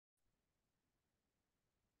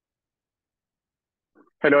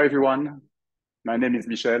Hello, everyone. My name is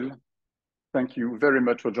Michel. Thank you very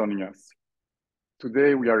much for joining us.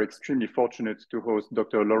 Today, we are extremely fortunate to host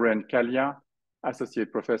Dr. Lorraine Kalia,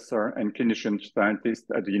 Associate Professor and Clinician-Scientist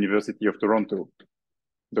at the University of Toronto.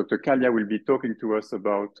 Dr. Kalia will be talking to us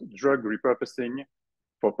about drug repurposing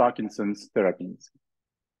for Parkinson's therapies.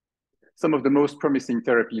 Some of the most promising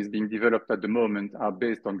therapies being developed at the moment are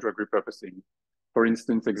based on drug repurposing. For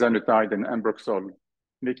instance, Exenatide and Ambroxol,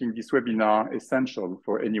 making this webinar essential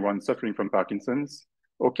for anyone suffering from Parkinson's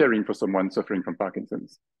or caring for someone suffering from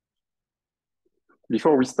Parkinson's.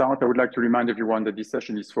 Before we start, I would like to remind everyone that this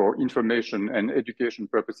session is for information and education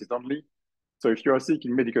purposes only. So if you are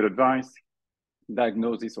seeking medical advice,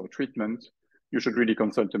 diagnosis, or treatment, you should really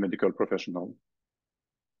consult a medical professional.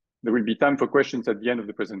 There will be time for questions at the end of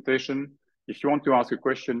the presentation. If you want to ask a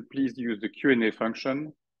question, please use the Q&A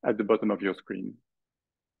function at the bottom of your screen.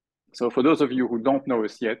 So for those of you who don't know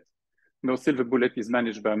us yet, No Silver Bullet is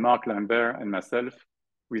managed by Mark Lambert and myself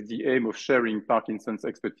with the aim of sharing Parkinson's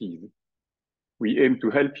expertise. We aim to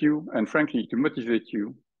help you and frankly to motivate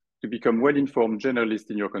you to become well-informed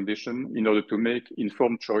generalists in your condition in order to make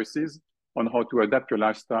informed choices on how to adapt your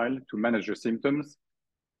lifestyle to manage your symptoms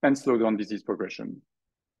and slow down disease progression.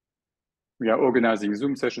 We are organizing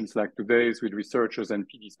Zoom sessions like today's with researchers and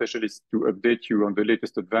PD specialists to update you on the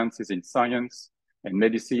latest advances in science and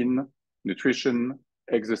medicine, nutrition,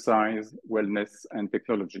 exercise, wellness, and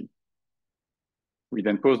technology. We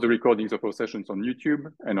then post the recordings of our sessions on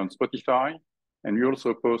YouTube and on Spotify, and we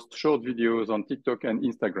also post short videos on TikTok and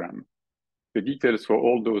Instagram. The details for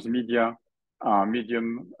all those media are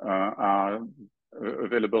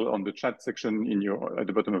available on the chat section at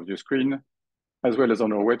the bottom of your screen, as well as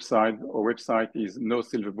on our website. Our website is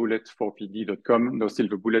nosilverbullet4pd.com,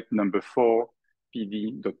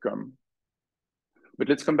 nosilverbullet4pd.com. But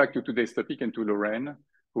let's come back to today's topic and to Lorraine,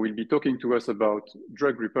 who will be talking to us about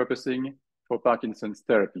drug repurposing for Parkinson's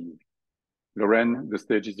therapy. Lorraine, the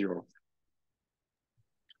stage is yours.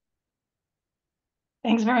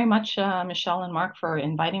 Thanks very much, Michelle and Mark, for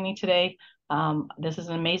inviting me today. This is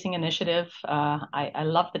an amazing initiative. I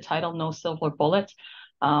love the title, No Silver Bullet.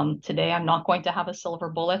 Today, I'm not going to have a silver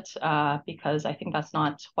bullet because I think that's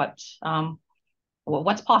not what's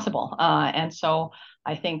possible. And so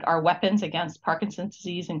I think our weapons against Parkinson's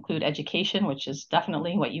disease include education, which is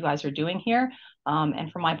definitely what you guys are doing here.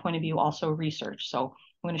 And from my point of view, also research. So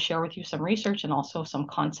I'm going to share with you some research and also some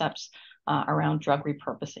concepts around drug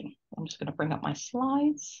repurposing. I'm just going to bring up my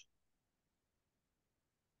slides.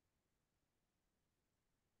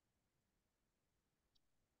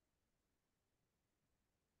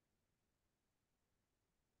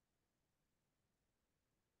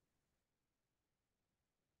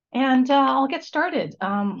 And I'll get started.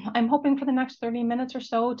 I'm hoping for the next 30 minutes or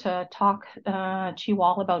so to talk to you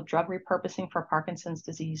all about drug repurposing for Parkinson's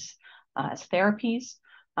disease as therapies.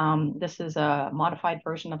 This is a modified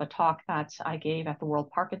version of a talk that I gave at the World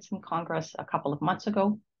Parkinson Congress a couple of months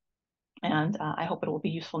ago. And I hope it will be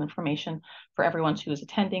useful information for everyone who is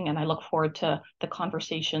attending. And I look forward to the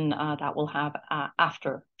conversation that we'll have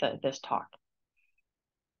after this talk.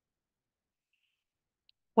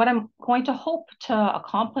 What I'm going to hope to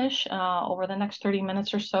accomplish over the next 30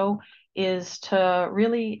 minutes or so is to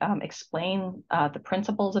really explain the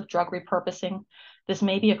principles of drug repurposing. This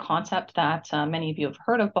may be a concept that many of you have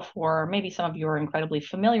heard of before. Maybe some of you are incredibly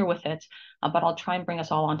familiar with it, but I'll try and bring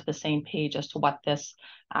us all onto the same page as to what this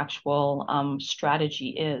actual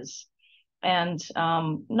strategy is. And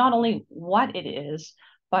not only what it is,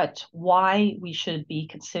 but why we should be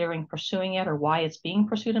considering pursuing it or why it's being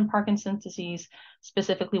pursued in Parkinson's disease.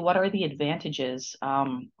 Specifically, what are the advantages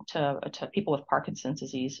to people with Parkinson's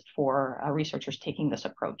disease for researchers taking this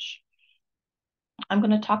approach? I'm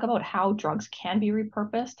going to talk about how drugs can be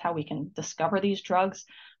repurposed, how we can discover these drugs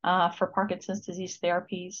for Parkinson's disease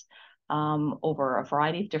therapies over a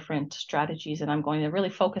variety of different strategies. And I'm going to really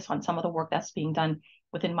focus on some of the work that's being done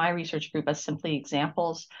within my research group as simply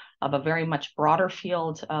examples of a very much broader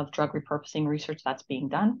field of drug repurposing research that's being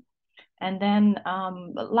done. And then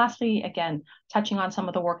lastly, again, touching on some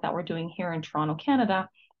of the work that we're doing here in Toronto, Canada,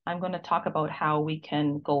 I'm going to talk about how we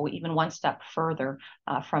can go even one step further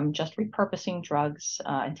from just repurposing drugs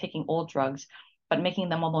and taking old drugs, but making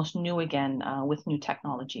them almost new again with new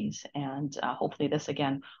technologies. And hopefully this,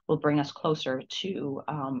 again, will bring us closer to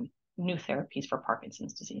new therapies for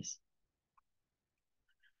Parkinson's disease.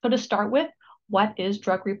 So to start with, what is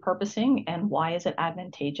drug repurposing and why is it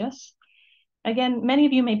advantageous? Again, many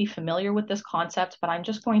of you may be familiar with this concept, but I'm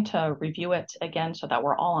just going to review it again so that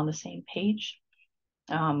we're all on the same page.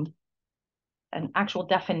 An actual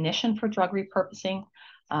definition for drug repurposing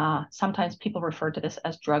Sometimes people refer to this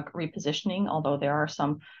as drug repositioning, although there are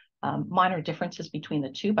some minor differences between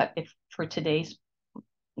the two. But if for today's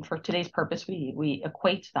purpose, we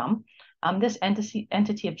equate them. This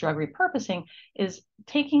entity of drug repurposing is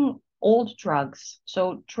taking old drugs,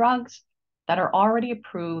 so drugs that are already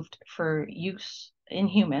approved for use in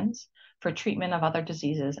humans for treatment of other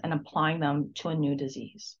diseases, and applying them to a new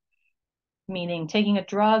disease. Meaning taking a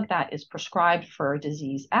drug that is prescribed for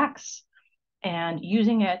disease X and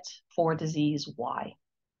using it for disease Y.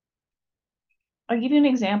 I'll give you an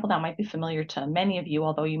example that might be familiar to many of you,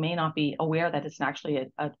 although you may not be aware that it's actually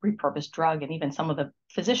a repurposed drug, and even some of the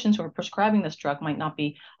physicians who are prescribing this drug might not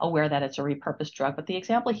be aware that it's a repurposed drug. But the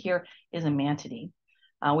example here is amantadine,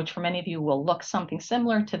 which for many of you will look something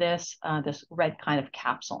similar to this red kind of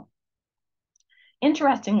capsule.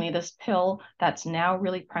 Interestingly, this pill that's now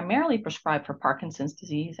really primarily prescribed for Parkinson's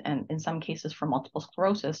disease and in some cases for multiple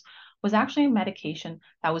sclerosis was actually a medication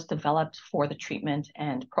that was developed for the treatment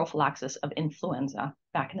and prophylaxis of influenza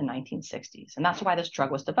back in the 1960s. And that's why this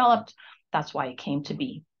drug was developed. That's why it came to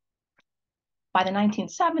be. By the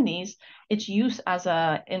 1970s, its use as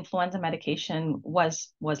an influenza medication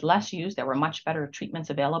was less used. There were much better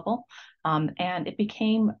treatments available, and it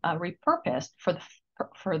became repurposed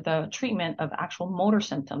for the treatment of actual motor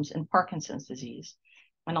symptoms in Parkinson's disease.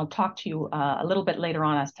 And I'll talk to you a little bit later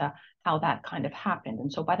on as to how that kind of happened.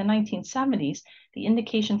 And so by the 1970s, the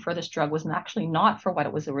indication for this drug was actually not for what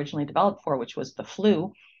it was originally developed for, which was the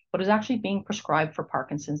flu, but it was actually being prescribed for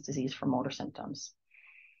Parkinson's disease for motor symptoms.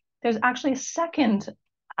 There's actually a second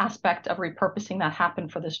aspect of repurposing that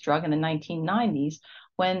happened for this drug in the 1990s,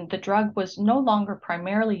 when the drug was no longer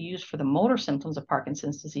primarily used for the motor symptoms of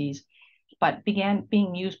Parkinson's disease, but began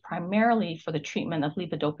being used primarily for the treatment of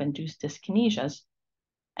levodopa-induced dyskinesias.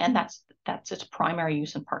 And that's its primary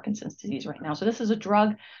use in Parkinson's disease right now. So this is a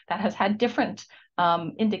drug that has had different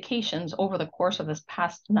indications over the course of this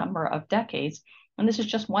past number of decades. And this is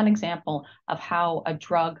just one example of how a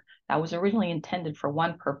drug that was originally intended for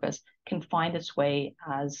one purpose can find its way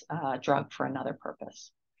as a drug for another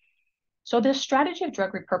purpose. So this strategy of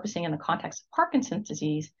drug repurposing in the context of Parkinson's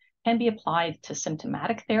disease can be applied to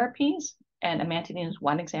symptomatic therapies. And amantadine is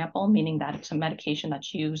one example, meaning that it's a medication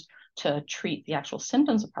that's used to treat the actual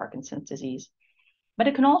symptoms of Parkinson's disease. But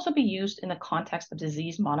it can also be used in the context of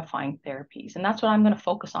disease-modifying therapies. And that's what I'm going to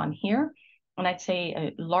focus on here. And I'd say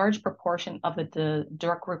a large proportion of the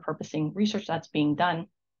drug repurposing research that's being done,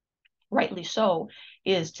 rightly so,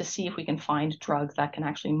 is to see if we can find drugs that can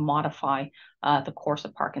actually modify the course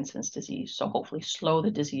of Parkinson's disease. So hopefully slow the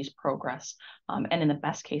disease progress, and in the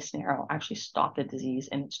best case scenario, actually stop the disease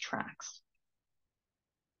in its tracks.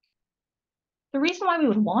 The reason why we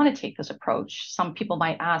would want to take this approach, some people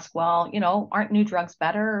might ask, well, aren't new drugs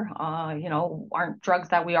better? Aren't drugs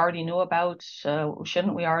that we already knew about?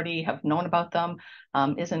 Shouldn't we already have known about them?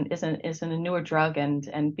 Isn't a newer drug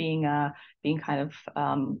and being kind of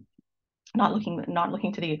not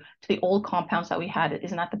looking to the old compounds that we had,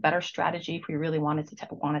 isn't that the better strategy if we really wanted to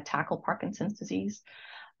tackle Parkinson's disease?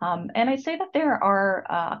 And I'd say that there are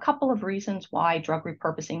a couple of reasons why drug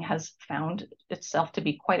repurposing has found itself to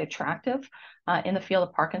be quite attractive in the field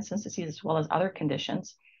of Parkinson's disease as well as other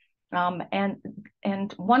conditions.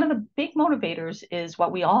 And one of the big motivators is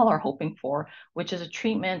what we all are hoping for, which is a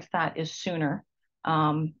treatment that is sooner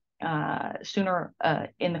in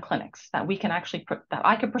the clinics, that we can actually that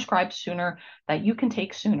I could prescribe sooner, that you can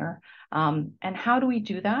take sooner. And how do we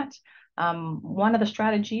do that? One of the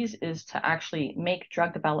strategies is to actually make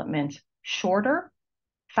drug development shorter,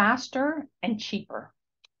 faster, and cheaper.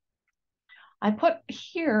 I put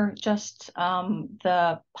here just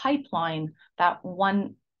the pipeline that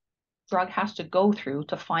one drug has to go through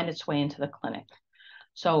to find its way into the clinic.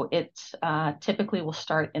 So it typically will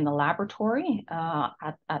start in the laboratory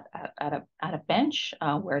at a bench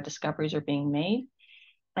where discoveries are being made.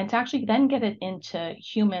 And to actually then get it into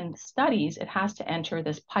human studies, it has to enter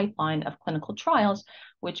this pipeline of clinical trials,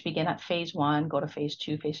 which begin at phase 1, go to phase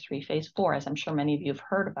 2, phase 3, phase 4, as I'm sure many of you have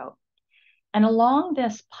heard about. And along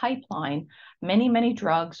this pipeline, many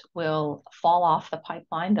drugs will fall off the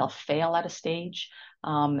pipeline. They'll fail at a stage.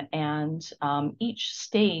 And each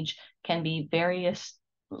stage can be various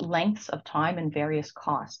lengths of time and various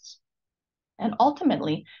costs. And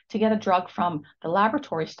ultimately, to get a drug from the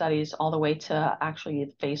laboratory studies all the way to actually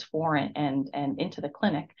phase 4 and into the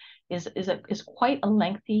clinic is quite a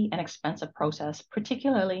lengthy and expensive process,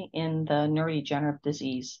 particularly in the neurodegenerative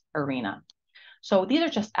disease arena. So these are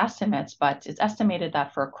just estimates, but it's estimated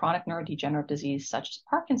that for a chronic neurodegenerative disease such as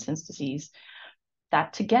Parkinson's disease,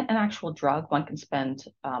 that to get an actual drug, one can spend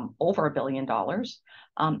over $1 billion.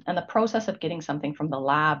 And the process of getting something from the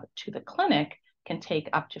lab to the clinic can take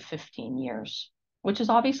up to 15 years, which is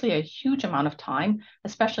obviously a huge amount of time,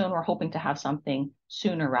 especially when we're hoping to have something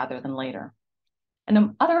sooner rather than later.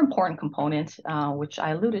 And other important component, which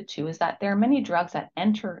I alluded to, is that there are many drugs that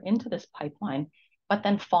enter into this pipeline, but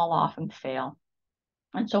then fall off and fail.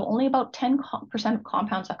 And so only about 10% of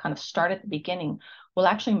compounds that kind of start at the beginning will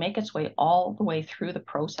actually make its way all the way through the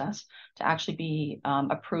process to actually be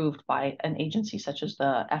approved by an agency such as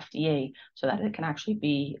the FDA so that it can actually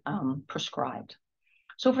be prescribed.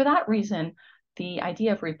 So for that reason, the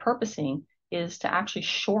idea of repurposing is to actually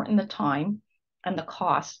shorten the time and the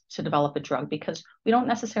cost to develop a drug, because we don't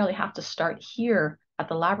necessarily have to start here at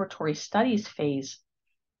the laboratory studies phase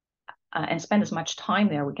and spend as much time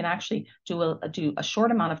there. We can actually do a short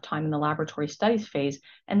amount of time in the laboratory studies phase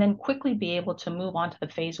and then quickly be able to move on to the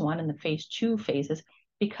phase 1 and the phase 2 phases,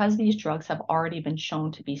 because these drugs have already been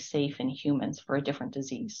shown to be safe in humans for a different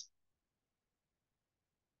disease.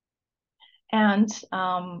 And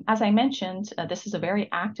as I mentioned, this is a very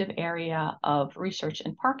active area of research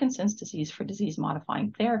in Parkinson's disease for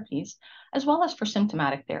disease-modifying therapies, as well as for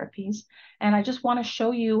symptomatic therapies. And I just want to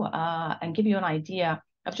show you and give you an idea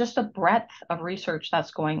of just a breadth of research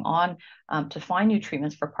that's going on to find new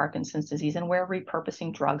treatments for Parkinson's disease and where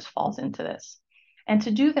repurposing drugs falls into this. And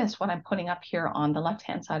to do this, what I'm putting up here on the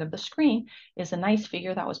left-hand side of the screen is a nice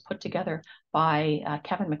figure that was put together by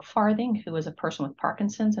Kevin McFarthing, who is a person with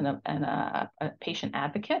Parkinson's and a patient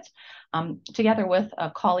advocate, together with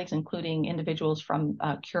colleagues, including individuals from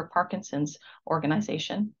Cure Parkinson's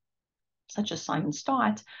organization, such as Simon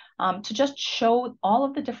Stott, to just show all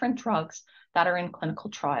of the different drugs that are in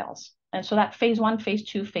clinical trials. And so that phase 1, phase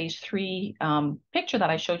 2, phase 3 picture that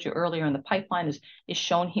I showed you earlier in the pipeline is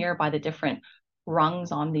shown here by the different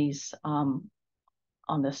rungs on these on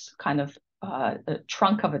this kind of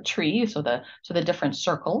trunk of a tree. So the different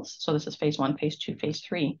circles. So this is phase 1, phase 2, phase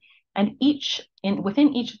 3, and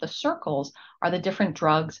within each of the circles are the different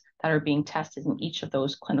drugs that are being tested in each of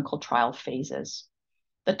those clinical trial phases.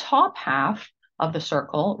 The top half of the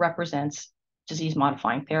circle represents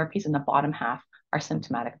disease-modifying therapies, and the bottom half are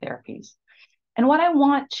symptomatic therapies. And what I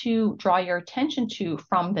want to draw your attention to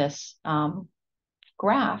from this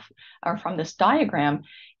graph or from this diagram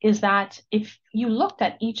is that if you looked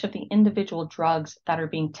at each of the individual drugs that are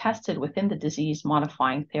being tested within the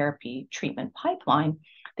disease-modifying therapy treatment pipeline,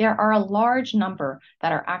 there are a large number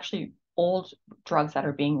that are actually old drugs that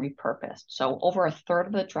are being repurposed. So over a third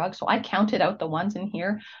of the drugs, so I counted out the ones in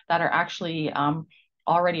here that are actually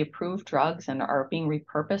already approved drugs and are being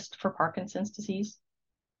repurposed for Parkinson's disease,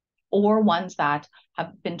 or ones that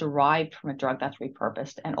have been derived from a drug that's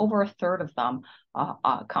repurposed. And over a third of them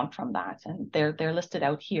come from that. And they're listed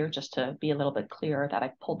out here just to be a little bit clearer that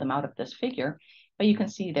I pulled them out of this figure. But you can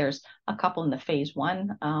see there's a couple in the phase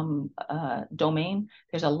 1 domain.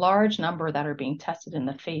 There's a large number that are being tested in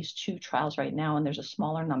the phase 2 trials right now, and there's a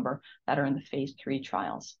smaller number that are in the phase 3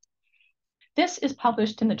 trials. This is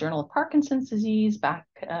published in the Journal of Parkinson's Disease back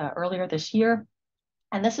earlier this year.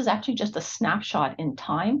 And this is actually just a snapshot in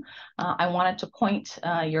time. I wanted to point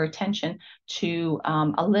your attention to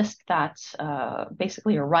a list that's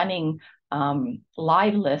basically a running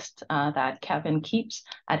live list that Kevin keeps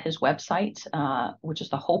at his website, which is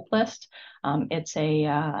the Hope List.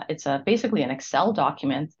 It's basically an Excel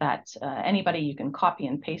document that anybody, you can copy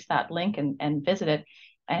and paste that link and visit it.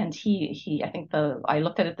 And I think I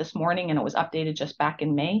looked at it this morning and it was updated just back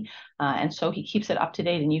in May. And so he keeps it up to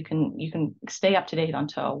date, and you can stay up to date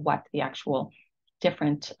onto what the actual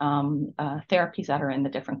different therapies that are in the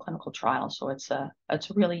different clinical trials. So it's a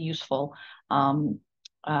really useful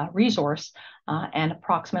resource. And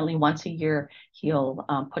approximately once a year, he'll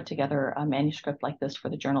put together a manuscript like this for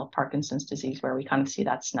the Journal of Parkinson's Disease, where we kind of see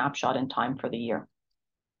that snapshot in time for the year.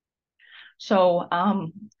 So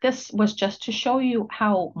this was just to show you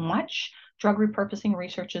how much drug repurposing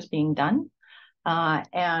research is being done.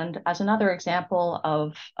 And as another example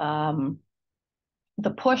of the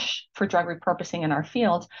push for drug repurposing in our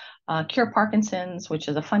field, Cure Parkinson's, which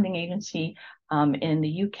is a funding agency in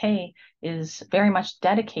the UK, is very much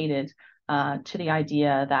dedicated to the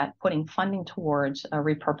idea that putting funding towards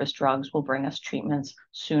repurposed drugs will bring us treatments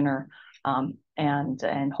sooner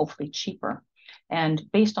and hopefully cheaper. And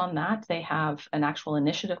based on that, they have an actual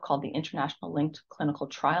initiative called the International Linked Clinical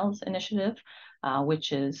Trials Initiative,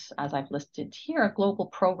 which is, as I've listed here, a global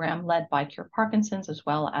program led by Cure Parkinson's as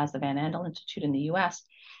well as the Van Andel Institute in the US.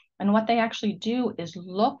 And what they actually do is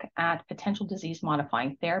look at potential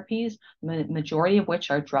disease-modifying therapies, the majority of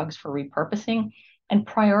which are drugs for repurposing, and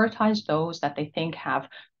prioritize those that they think have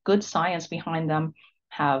good science behind them,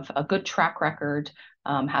 have a good track record,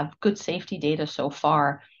 have good safety data so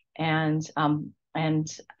far, and and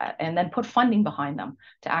then put funding behind them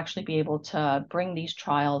to actually be able to bring these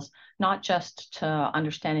trials, not just to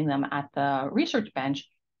understanding them at the research bench,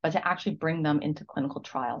 but to actually bring them into clinical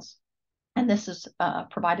trials. And this is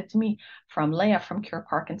provided to me from Leah from Cure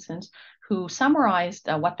Parkinson's, who summarized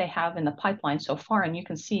what they have in the pipeline so far. And you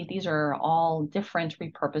can see these are all different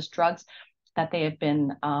repurposed drugs that they have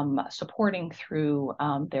been supporting through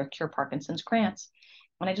their Cure Parkinson's grants.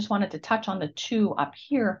 And I just wanted to touch on the two up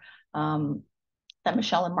here that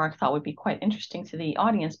Michelle and Mark thought would be quite interesting to the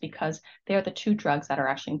audience, because they're the two drugs that are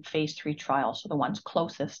actually in phase 3 trials, so the ones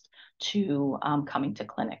closest to coming to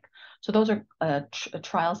clinic. So those are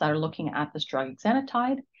trials that are looking at this drug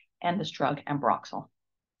Exenatide and this drug Ambroxol.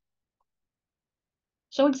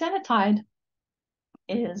 So Exenatide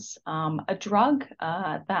is a drug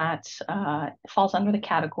that falls under the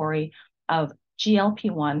category of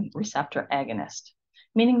GLP-1 receptor agonist,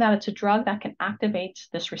 meaning that it's a drug that can activate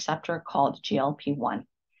this receptor called GLP-1.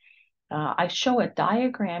 I show a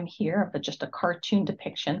diagram here of just a cartoon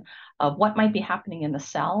depiction of what might be happening in the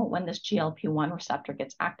cell when this GLP-1 receptor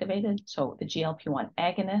gets activated. So the GLP-1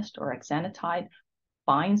 agonist or Exenatide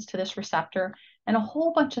binds to this receptor, and a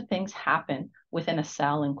whole bunch of things happen within a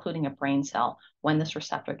cell, including a brain cell, when this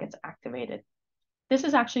receptor gets activated. This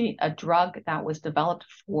is actually a drug that was developed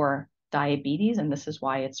for diabetes, and this is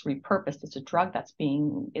why it's repurposed. It's a drug that's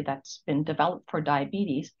been developed for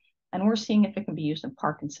diabetes, and we're seeing if it can be used in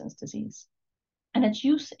Parkinson's disease. And its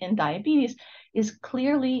use in diabetes is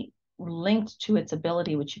clearly linked to its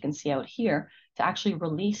ability, which you can see out here, to actually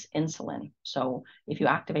release insulin. So if you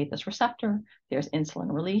activate this receptor, there's insulin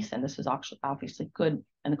release, and this is actually obviously good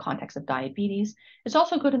in the context of diabetes. It's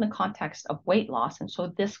also good in the context of weight loss, and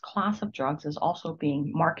so this class of drugs is also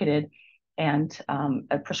being marketed and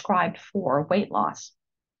prescribed for weight loss.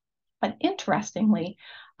 But interestingly,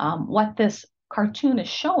 what this cartoon is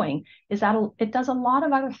showing is that it does a lot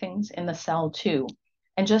of other things in the cell too.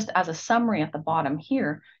 And just as a summary at the bottom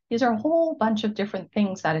here, these are a whole bunch of different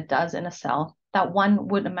things that it does in a cell that one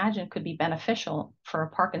would imagine could be beneficial for a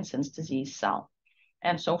Parkinson's disease cell.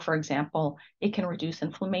 And so, for example, it can reduce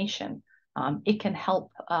inflammation. It can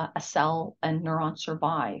help a cell and neuron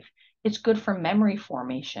survive. It's good for memory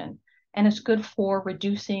formation, and it's good for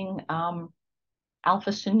reducing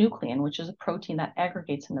alpha-synuclein, which is a protein that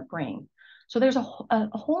aggregates in the brain. So there's a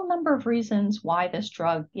whole number of reasons why this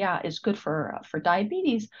drug, is good for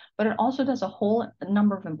diabetes, but it also does a whole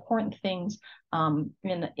number of important things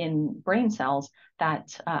in brain cells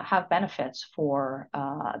that have benefits for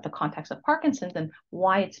the context of Parkinson's and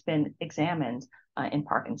why it's been examined in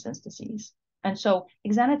Parkinson's disease. And so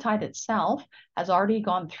Exenatide itself has already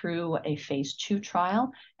gone through a phase 2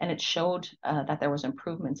 trial, and it showed that there was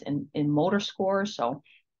improvements in motor scores, so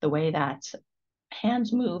the way that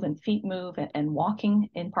hands move and feet move and walking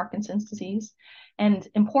in Parkinson's disease. And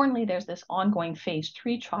importantly, there's this ongoing phase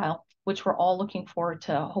 3 trial, which we're all looking forward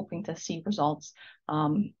to, hoping to see results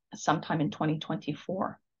sometime in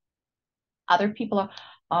 2024. Other people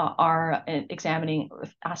are examining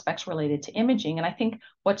aspects related to imaging. And I think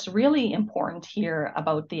what's really important here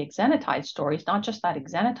about the Exenatide story is not just that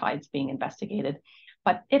Exenatide is being investigated,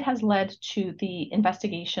 but it has led to the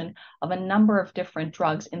investigation of a number of different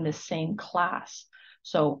drugs in this same class.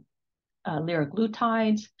 So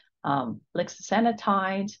liraglutides,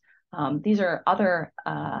 Exenatide, these are other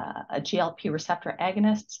GLP receptor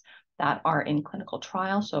agonists that are in clinical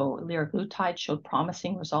trials. So liraglutide showed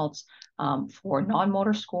promising results for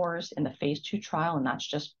non-motor scores in the phase 2 trial, and that's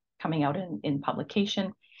just coming out in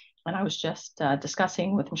publication. And I was just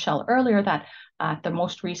discussing with Michelle earlier that at the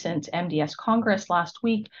most recent MDS Congress last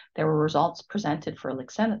week, there were results presented for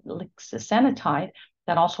Exenatide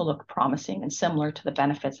that also look promising and similar to the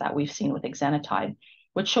benefits that we've seen with Exenatide,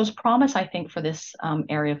 which shows promise, I think, for this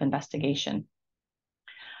area of investigation.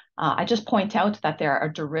 I just point out that there are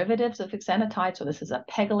derivatives of Exenatide. So this is a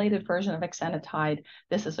pegylated version of Exenatide.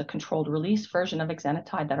 This is a controlled release version of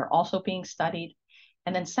Exenatide that are also being studied.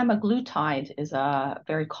 And then semaglutide is a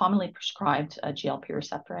very commonly prescribed GLP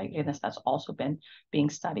receptor agonist that's also been being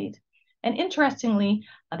studied. And interestingly,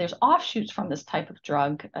 there's offshoots from this type of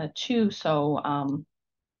drug too. So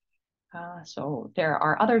there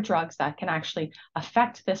are other drugs that can actually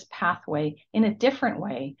affect this pathway in a different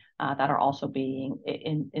way that are also being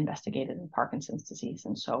investigated in Parkinson's disease.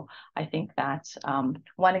 And so I think that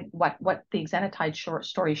what the Exenatide short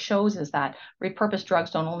story shows is that repurposed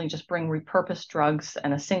drugs don't only just bring repurposed drugs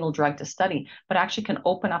and a single drug to study, but actually can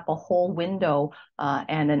open up a whole window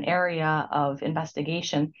and an area of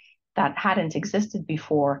investigation that hadn't existed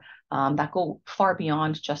before, that go far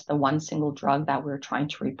beyond just the one single drug that we're trying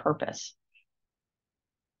to repurpose.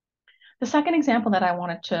 The second example that I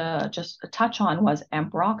wanted to just touch on was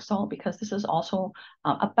Ambroxol, because this is also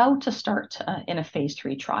about to start in a phase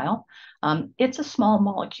 3 trial. It's a small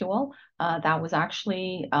molecule that was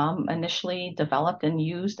actually initially developed and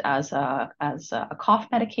used as a cough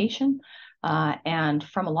medication. And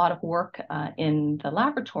from a lot of work in the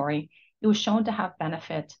laboratory, it was shown to have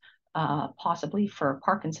benefit possibly for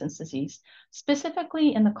Parkinson's disease,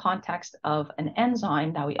 specifically in the context of an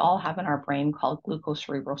enzyme that we all have in our brain called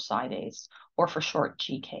glucocerebrosidase, or for short,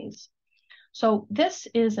 GCase. So this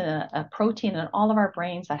is a protein in all of our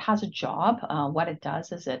brains that has a job. What it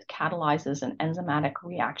does is it catalyzes an enzymatic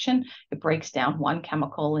reaction. It breaks down one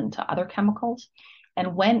chemical into other chemicals.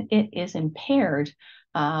 And when it is impaired,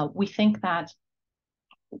 we think that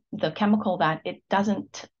the chemical that it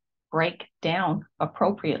doesn't break down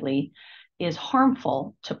appropriately is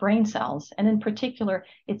harmful to brain cells. And in particular,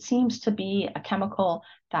 it seems to be a chemical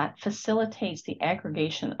that facilitates the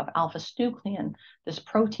aggregation of alpha-synuclein, this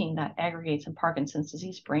protein that aggregates in Parkinson's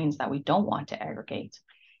disease brains that we don't want to aggregate.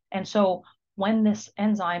 And so when this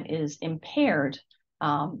enzyme is impaired,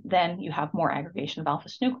 then you have more aggregation of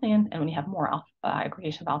alpha-synuclein. And when you have more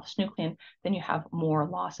aggregation of alpha-synuclein, then you have more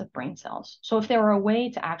loss of brain cells. So if there were a way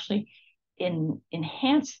to actually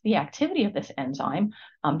enhance the activity of this enzyme,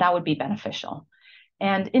 that would be beneficial.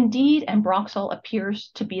 And indeed, Ambroxol appears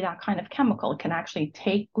to be that kind of chemical. It can actually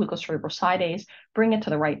take glucocerebrosidase, bring it to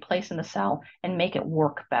the right place in the cell, and make it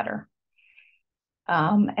work better.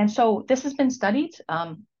 And so this has been studied.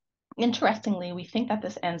 Interestingly, we think that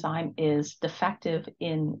this enzyme is defective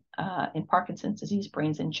in Parkinson's disease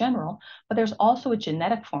brains in general, but there's also a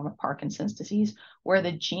genetic form of Parkinson's disease where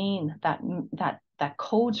the gene that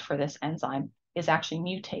codes for this enzyme is actually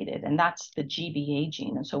mutated, and that's the GBA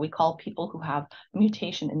gene. And so we call people who have a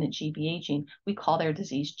mutation in the GBA gene, we call their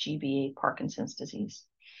disease GBA Parkinson's disease.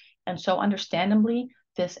 And so understandably,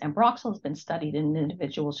 this Ambroxol has been studied in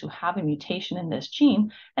individuals who have a mutation in this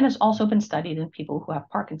gene, and has also been studied in people who have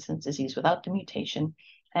Parkinson's disease without the mutation.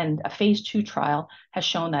 And a phase 2 trial has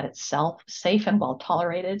shown that it's safe and well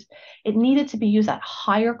tolerated. It needed to be used at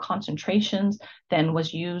higher concentrations than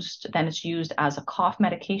it's used as a cough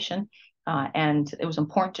medication. And it was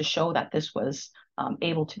important to show that this was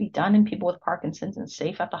able to be done in people with Parkinson's and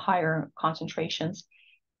safe at the higher concentrations.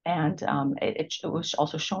 And it was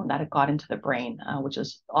also shown that it got into the brain, which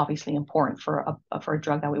is obviously important for a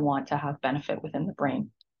drug that we want to have benefit within the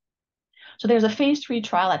brain. So there's a phase 3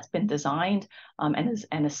 trial that's been designed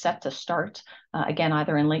and is set to start, again,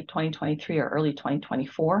 either in late 2023 or early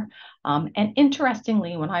 2024. And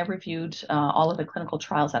interestingly, when I reviewed all of the clinical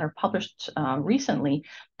trials that are published recently,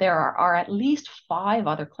 there are at least 5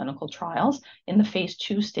 other clinical trials in the phase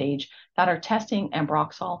 2 stage that are testing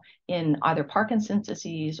Ambroxol in either Parkinson's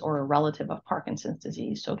disease or a relative of Parkinson's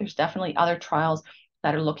disease. So there's definitely other trials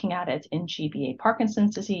that are looking at it in GBA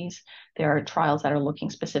Parkinson's disease. There are trials that are looking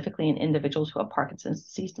specifically in individuals who have Parkinson's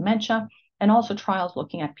disease dementia, and also trials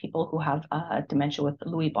looking at people who have dementia with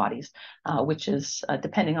Lewy bodies, which is,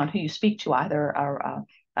 depending on who you speak to, either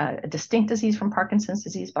a distinct disease from Parkinson's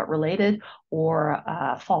disease but related, or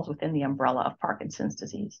falls within the umbrella of Parkinson's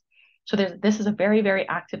disease. So this is a very, very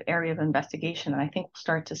active area of investigation, and I think we'll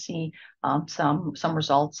start to see some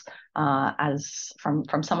results as from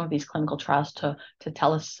some of these clinical trials to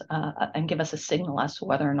tell us and give us a signal as to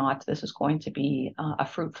whether or not this is going to be a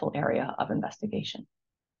fruitful area of investigation.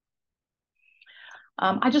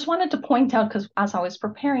 I just wanted to point out, because as I was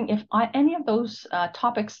preparing, if any of those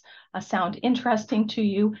topics sound interesting to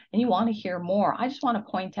you and you want to hear more, I just want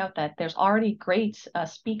to point out that there's already great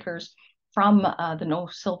speakers from the No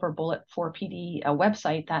Silver Bullet for PD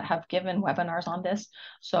website that have given webinars on this.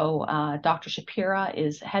 So Dr. Shapira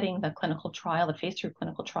is heading the clinical trial, the phase 3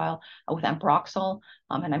 clinical trial with Ambroxol,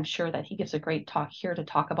 and I'm sure that he gives a great talk here to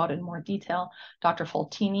talk about it in more detail. Dr.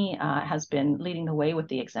 Foltini has been leading the way with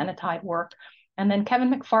the Exenatide work. And then Kevin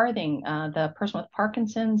McFarthing, the person with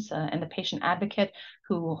Parkinson's and the patient advocate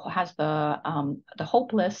who has the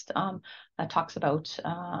HOPE list, talks about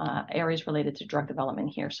areas related to drug development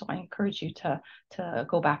here. So I encourage you to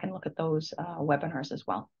go back and look at those webinars as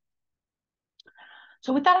well.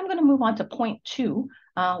 So with that, I'm going to move on to point 2,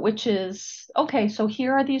 which is, okay, so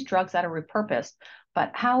here are these drugs that are repurposed,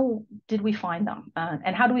 but how did we find them?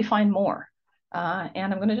 And how do we find more?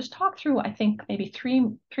 And I'm going to just talk through, I think, maybe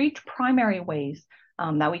three primary ways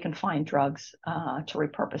that we can find drugs to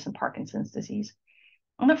repurpose in Parkinson's disease.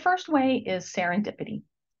 And the first way is serendipity,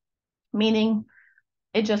 meaning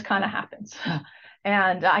it just kind of happens.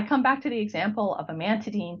 And I come back to the example of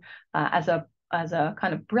amantadine as a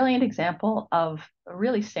kind of brilliant example of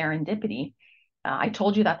really serendipity. I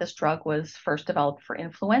told you that this drug was first developed for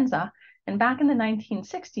influenza, And back in the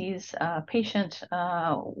 1960s, a patient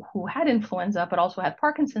who had influenza but also had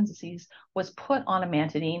Parkinson's disease was put on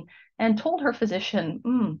amantadine and told her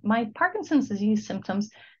physician, my Parkinson's disease symptoms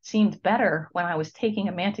seemed better when I was taking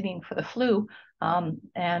amantadine for the flu.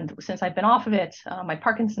 And since I've been off of it, my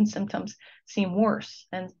Parkinson's symptoms seem worse.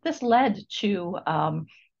 And this led to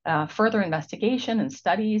further investigation and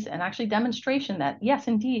studies and actually demonstration that, yes,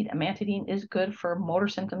 indeed, amantadine is good for motor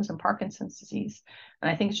symptoms in Parkinson's disease. And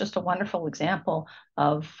I think it's just a wonderful example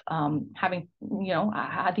of having,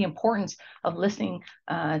 had the importance of listening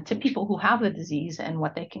to people who have the disease and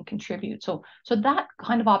what they can contribute. So that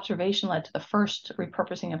kind of observation led to the first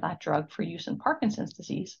repurposing of that drug for use in Parkinson's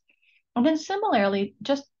disease. And then similarly,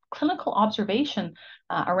 just clinical observation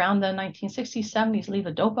around the 1960s, 70s,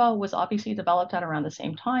 levodopa was obviously developed at around the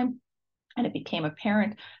same time. And it became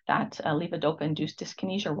apparent that levodopa-induced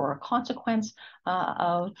dyskinesia were a consequence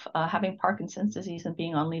of having Parkinson's disease and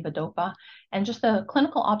being on levodopa. And just the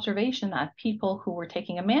clinical observation that people who were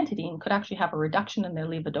taking amantadine could actually have a reduction in their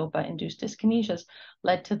levodopa-induced dyskinesias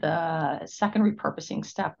led to the second repurposing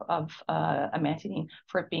step of amantadine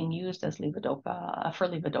for it being used as levodopa for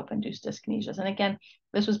levodopa-induced dyskinesias. And again,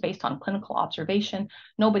 this was based on clinical observation.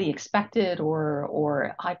 Nobody expected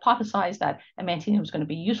or hypothesized that amantadine was going to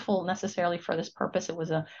be useful necessarily for this purpose. It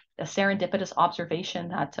was a serendipitous observation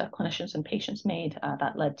that clinicians and patients made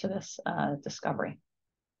that led to this discovery.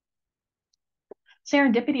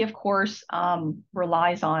 Serendipity, of course,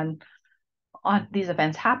 relies on these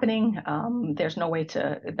events happening. There's no way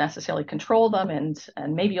to necessarily control them,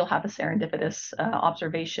 and maybe you'll have a serendipitous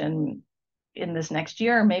observation in this next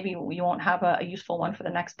year. Maybe you won't have a useful one for the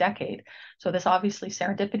next decade. So this obviously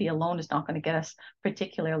serendipity alone is not going to get us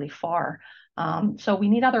particularly far. So we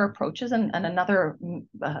need other approaches, and another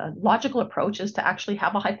logical approach is to actually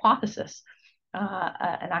have a hypothesis,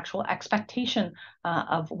 an actual expectation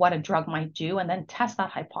of what a drug might do, and then test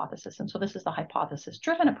that hypothesis. And so this is the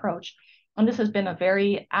hypothesis-driven approach. And this has been a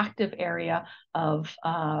very active area of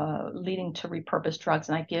leading to repurposed drugs.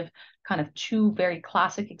 And I give kind of two very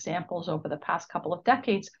classic examples over the past couple of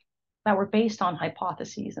decades that were based on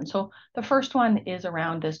hypotheses. And so the first one is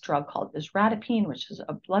around this drug called isradipine, which is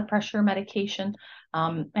a blood pressure medication.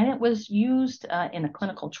 And it was used in a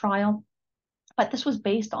clinical trial. But this was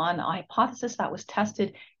based on a hypothesis that was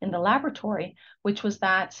tested in the laboratory, which was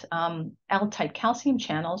that L-type calcium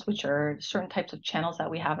channels, which are certain types of channels that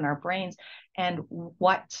we have in our brains, and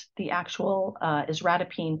what the actual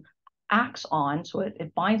isradipine acts on, so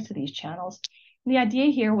it binds to these channels. The idea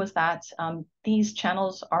here was that these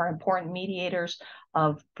channels are important mediators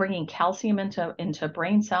of bringing calcium into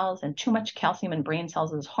brain cells, and too much calcium in brain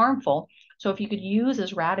cells is harmful. So if you could use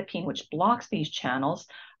isradipine, which blocks these channels,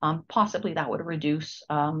 possibly that would reduce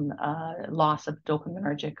loss of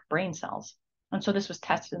dopaminergic brain cells. And so this was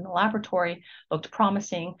tested in the laboratory, looked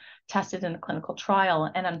promising, tested in a clinical trial,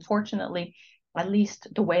 and unfortunately, at least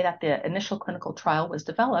the way that the initial clinical trial was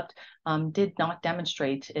developed, did not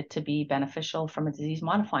demonstrate it to be beneficial from a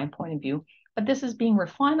disease-modifying point of view. But this is being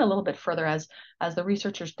refined a little bit further as the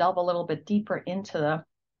researchers delve a little bit deeper into the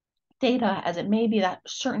data, as it may be that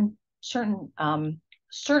certain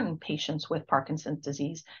patients with Parkinson's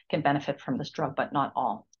disease can benefit from this drug, but not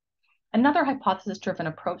all. Another hypothesis-driven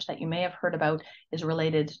approach that you may have heard about is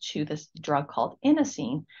related to this drug called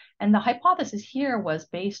inosine. And the hypothesis here was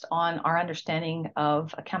based on our understanding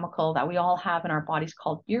of a chemical that we all have in our bodies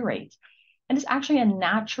called urate. And it's actually a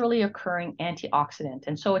naturally occurring antioxidant.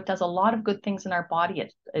 And so it does a lot of good things in our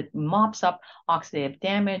body. It mops up oxidative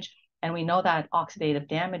damage. And we know that oxidative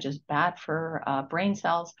damage is bad for brain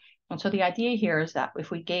cells. And so the idea here is that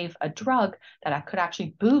if we gave a drug that could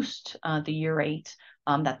actually boost the urate,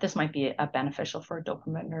 that this might be beneficial for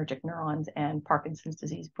dopaminergic neurons and Parkinson's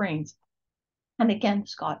disease brains. And again,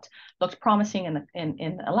 Scott looked promising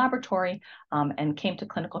in a laboratory and came to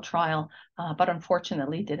clinical trial, but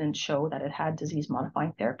unfortunately didn't show that it had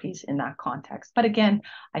disease-modifying therapies in that context. But again,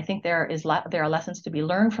 I think there are lessons to be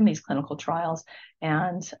learned from these clinical trials,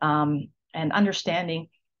 and understanding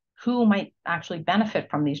who might actually benefit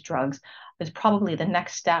from these drugs is probably the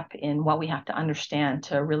next step in what we have to understand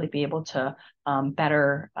to really be able to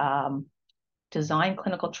better design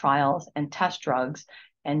clinical trials and test drugs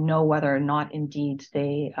and know whether or not indeed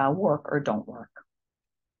they work or don't work.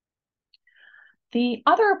 The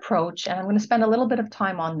other approach, and I'm going to spend a little bit of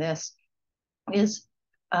time on this, is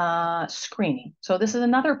screening. So this is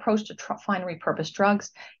another approach to find repurposed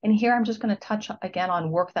drugs. And here I'm just going to touch again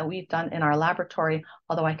on work that we've done in our laboratory,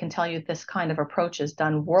 although I can tell you this kind of approach is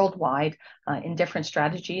done worldwide in different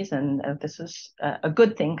strategies. And this is a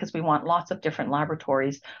good thing because we want lots of different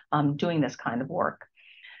laboratories doing this kind of work.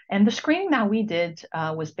 And the screening that we did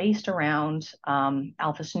was based around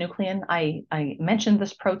alpha-synuclein. I mentioned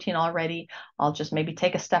this protein already. I'll just maybe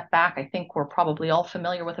take a step back. I think we're probably all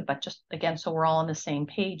familiar with it, but just again, so we're all on the same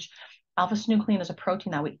page. Alpha-synuclein is a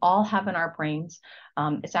protein that we all have in our brains.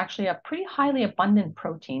 It's actually a pretty highly abundant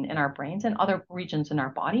protein in our brains and other regions in our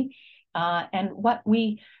body. And what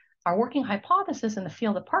our working hypothesis in the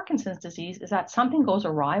field of Parkinson's disease is that something goes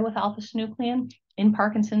awry with alpha-synuclein in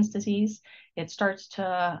Parkinson's disease. It starts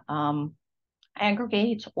to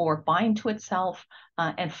aggregate or bind to itself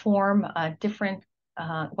and form different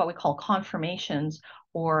what we call conformations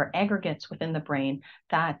or aggregates within the brain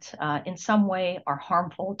that in some way are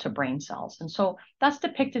harmful to brain cells. And so that's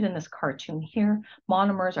depicted in this cartoon here.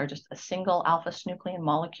 Monomers are just a single alpha-synuclein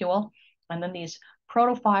molecule. And then these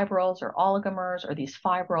protofibrils or oligomers or these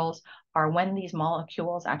fibrils are when these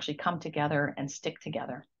molecules actually come together and stick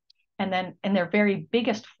together. And then in their very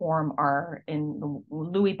biggest form are in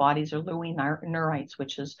Lewy bodies or Lewy neurites,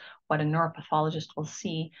 which is what a neuropathologist will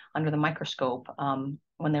see under the microscope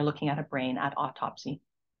when they're looking at a brain at autopsy.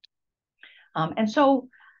 And so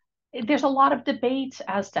there's a lot of debate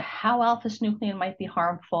as to how alpha-synuclein might be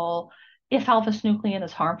harmful, if alpha-synuclein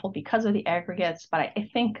is harmful because of the aggregates, but I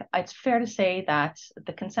think it's fair to say that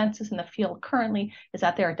the consensus in the field currently is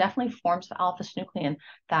that there are definitely forms of alpha-synuclein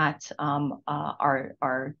that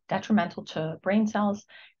are detrimental to brain cells.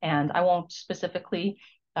 And I won't specifically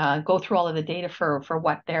go through all of the data for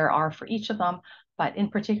what there are for each of them, but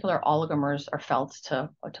in particular, oligomers are felt to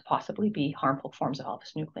possibly be harmful forms of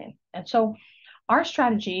alpha-synuclein. And so our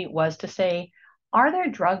strategy was to say, are there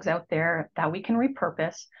drugs out there that we can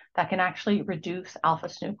repurpose that can actually reduce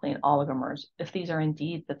alpha-synuclein oligomers if these are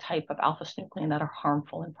indeed the type of alpha-synuclein that are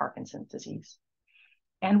harmful in Parkinson's disease?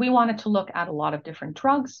 And we wanted to look at a lot of different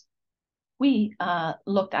drugs. We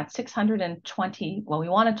looked at 620, well, we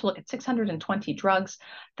wanted to look at 620 drugs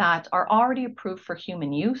that are already approved for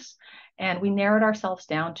human use. And we narrowed ourselves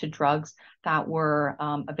down to drugs that were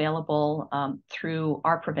available through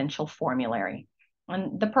our provincial formulary.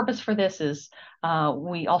 And the purpose for this is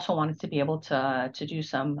we also wanted to be able to do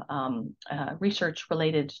some research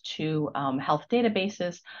related to health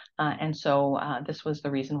databases. And so this was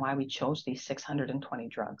the reason why we chose these 620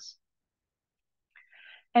 drugs.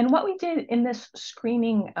 And what we did in this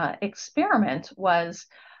screening experiment was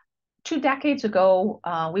 2 decades ago,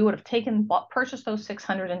 we would have purchased those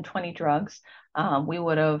 620 drugs. We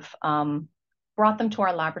would have brought them to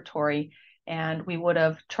our laboratory, and we would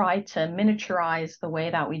have tried to miniaturize the way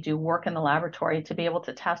that we do work in the laboratory to be able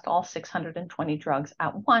to test all 620 drugs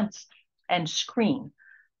at once and screen,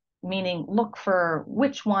 meaning look for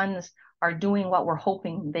which ones are doing what we're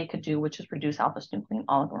hoping they could do, which is reduce alpha-synuclein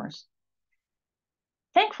oligomers.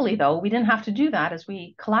 Thankfully, though, we didn't have to do that as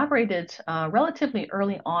we collaborated relatively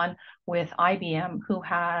early on with IBM, who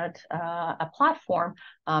had a platform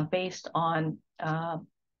based on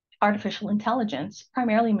artificial intelligence,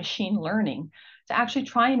 primarily machine learning, to actually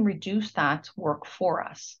try and reduce that work for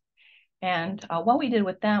us. And what we did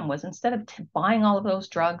with them was, instead of buying all of those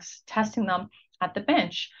drugs, testing them at the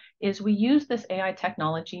bench, is we used this AI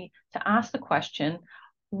technology to ask the question,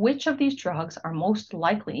 which of these drugs are most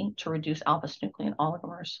likely to reduce alpha-synuclein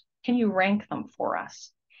oligomers? Can you rank them for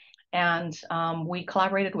us? And we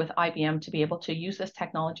collaborated with IBM to be able to use this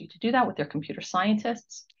technology to do that with their computer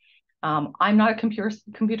scientists. I'm not a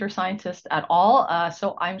computer scientist at all,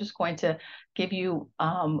 so I'm just going to give you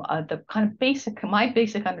the kind of my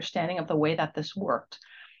basic understanding of the way that this worked.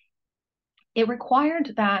 It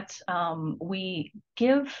required that we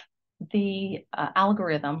give the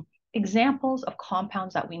algorithm examples of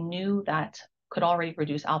compounds that we knew that could already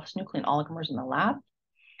reduce alpha-synuclein oligomers in the lab,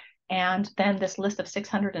 and then this list of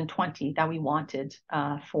 620 that we wanted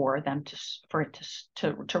for it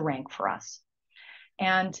to rank for us.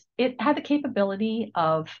 And it had the capability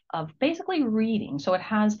of basically reading. So it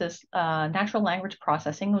has this natural language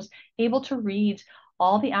processing. It was able to read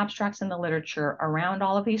all the abstracts in the literature around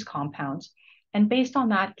all of these compounds, and based on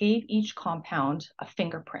that, gave each compound a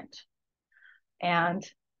fingerprint. And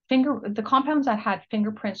the compounds that had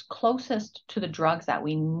fingerprints closest to the drugs that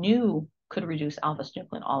we knew could reduce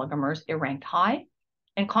alpha-synuclein oligomers, it ranked high.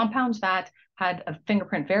 And compounds that had a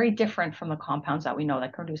fingerprint very different from the compounds that we know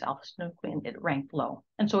that can reduce alpha-synuclein, it ranked low.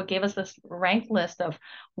 And so it gave us this ranked list of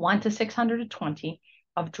 1 to 620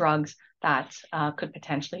 of drugs that could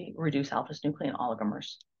potentially reduce alpha-synuclein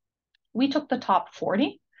oligomers. We took the top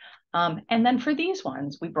 40. And then for these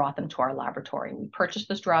ones, we brought them to our laboratory. We purchased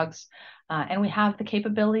those drugs, and we have the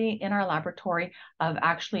capability in our laboratory of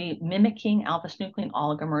actually mimicking alpha-synuclein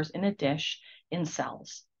oligomers in a dish in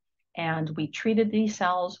cells. And we treated these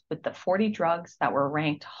cells with the 40 drugs that were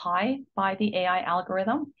ranked high by the AI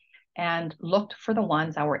algorithm. and looked for the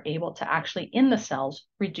ones that were able to actually in the cells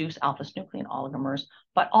reduce alpha-synuclein oligomers,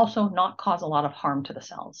 but also not cause a lot of harm to the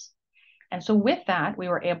cells. And so with that, we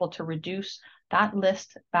were able to reduce that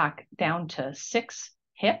list back down to 6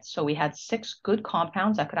 hits. So we had 6 good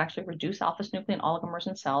compounds that could actually reduce alpha-synuclein oligomers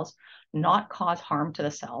in cells, not cause harm to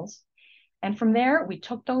the cells. And from there, we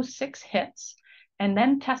took those 6 hits and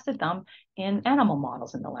then tested them in animal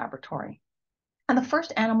models in the laboratory. And the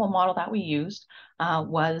first animal model that we used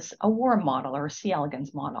was a worm model or a C.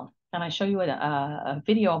 elegans model. And I show you a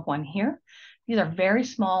video of one here. These are very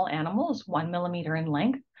small animals, 1 millimeter in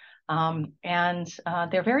length.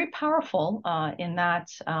 They're very powerful in that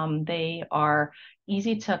they are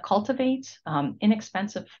easy to cultivate,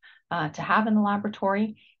 inexpensive to have in the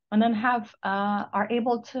laboratory, and then are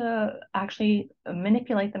able to actually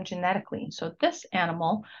manipulate them genetically. So this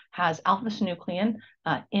animal has alpha-synuclein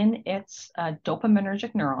in its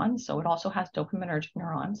dopaminergic neurons. So it also has dopaminergic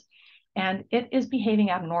neurons, and it is behaving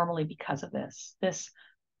abnormally because of this. This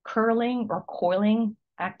curling or coiling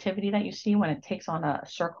activity that you see when it takes on a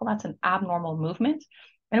circle, that's an abnormal movement.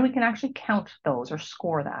 And we can actually count those or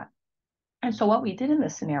score that. And so what we did in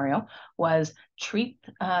this scenario was treat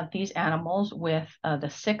these animals with the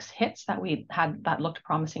 6 hits that we had that looked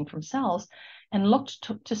promising from cells, and looked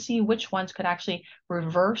to see which ones could actually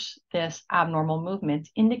reverse this abnormal movement,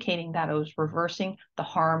 indicating that it was reversing the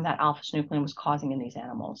harm that alpha-synuclein was causing in these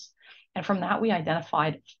animals. And from that, we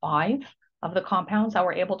identified 5 of the compounds that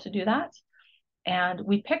were able to do that. And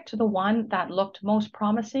we picked the one that looked most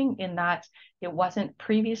promising in that it wasn't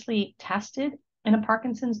previously tested in a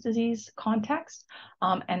Parkinson's disease context,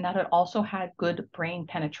 and that it also had good brain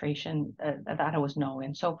penetration that it was known.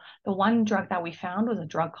 And so the one drug that we found was a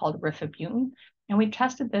drug called rifabutin, and we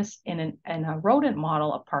tested this in a rodent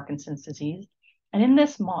model of Parkinson's disease. And in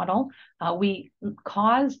this model, we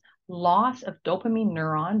caused loss of dopamine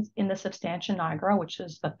neurons in the substantia nigra, which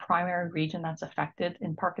is the primary region that's affected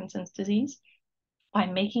in Parkinson's disease, by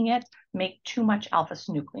making it make too much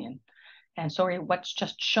alpha-synuclein. And so what's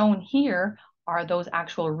just shown here are those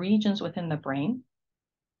actual regions within the brain.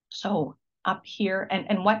 So up here,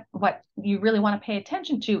 and what you really want to pay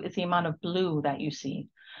attention to is the amount of blue that you see.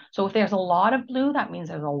 So if there's a lot of blue, that means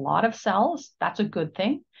there's a lot of cells. That's a good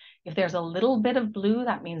thing. If there's a little bit of blue,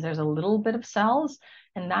 that means there's a little bit of cells,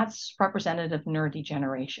 and that's representative of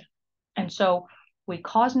neurodegeneration. And so we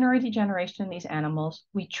caused neurodegeneration in these animals.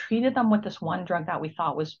 We treated them with this one drug that we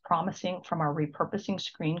thought was promising from our repurposing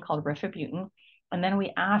screen called rifabutin. And then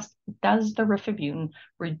we asked, does the rifabutin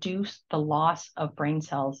reduce the loss of brain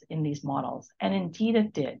cells in these models? And indeed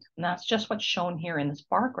it did. And that's just what's shown here in this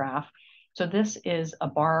bar graph. So this is a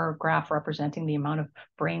bar graph representing the amount of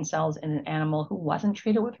brain cells in an animal who wasn't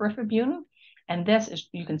treated with rifabutin. And this is,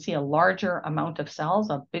 you can see a larger amount of cells,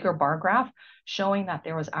 a bigger bar graph, showing that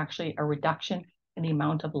there was actually a reduction in the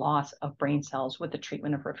amount of loss of brain cells with the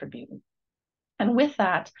treatment of rifabutin. And with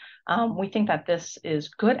that, we think that this is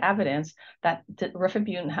good evidence that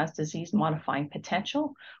rifabutin has disease-modifying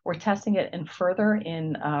potential. We're testing it further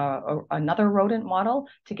in another rodent model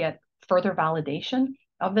to get further validation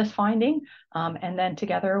of this finding. And then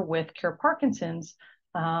together with Cure Parkinson's,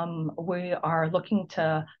 we are looking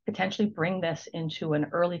to potentially bring this into an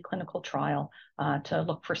early clinical trial to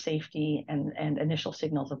look for safety and initial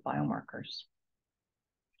signals of biomarkers.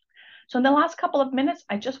 So in the last couple of minutes,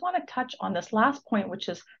 I just want to touch on this last point, which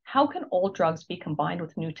is how can old drugs be combined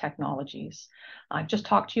with new technologies? I've just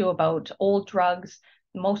talked to you about old drugs.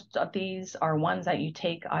 Most of these are ones that you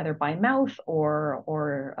take either by mouth or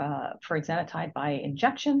for Exenatide by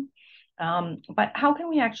injection. But how can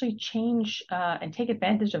we actually change and take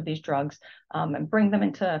advantage of these drugs and bring them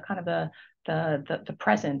into kind of the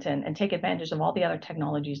present and take advantage of all the other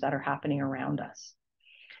technologies that are happening around us?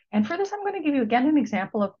 And for this, I'm going to give you again an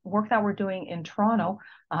example of work that we're doing in Toronto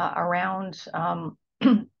around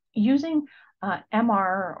using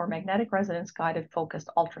MR or magnetic resonance guided focused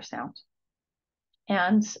ultrasound.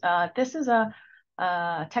 And this is a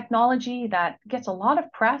technology that gets a lot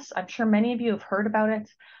of press. I'm sure many of you have heard about it.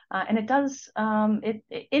 And it does, it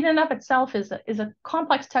in and of itself is a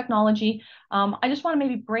complex technology. I just want to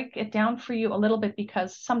maybe break it down for you a little bit,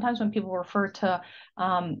 because sometimes when people refer to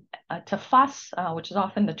FUS, which is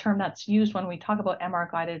often the term that's used when we talk about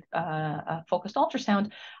MR-guided focused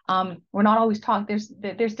ultrasound, we're not always talking,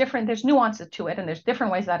 there's nuances to it, and there's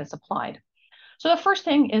different ways that it's applied. So the first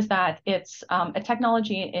thing is that it's a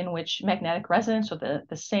technology in which magnetic resonance, so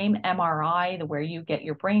the same MRI, where you get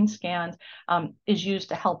your brain scanned, is used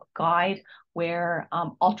to help guide where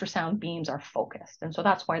ultrasound beams are focused. And so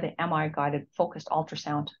that's why the MR-guided focused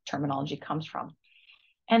ultrasound terminology comes from.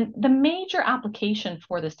 And the major application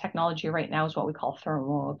for this technology right now is what we call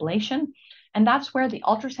thermal ablation. And that's where the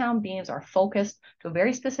ultrasound beams are focused to a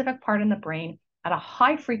very specific part in the brain at a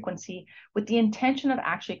high frequency with the intention of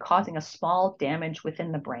actually causing a small damage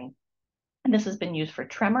within the brain. And this has been used for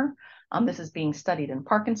tremor. This is being studied in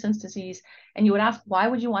Parkinson's disease. And you would ask, why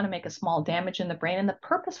would you want to make a small damage in the brain? And the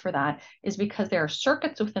purpose for that is because there are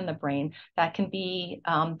circuits within the brain that can be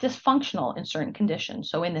dysfunctional in certain conditions.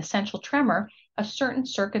 So in essential tremor, a certain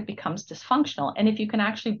circuit becomes dysfunctional. And if you can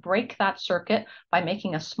actually break that circuit by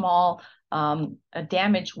making a small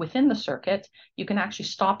damage within the circuit, you can actually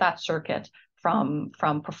stop that circuit from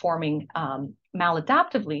performing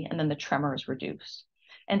maladaptively, and then the tremor is reduced.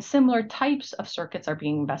 And similar types of circuits are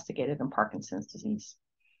being investigated in Parkinson's disease.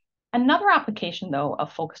 Another application, though,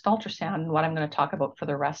 of focused ultrasound, and what I'm going to talk about for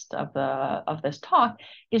the rest of this talk,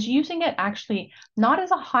 is using it actually not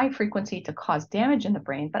as a high frequency to cause damage in the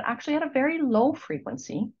brain, but actually at a very low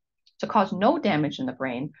frequency to cause no damage in the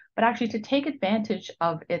brain, but actually to take advantage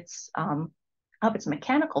of its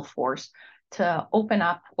mechanical force to open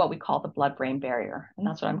up what we call the blood-brain barrier. And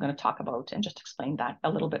that's what I'm going to talk about and just explain that a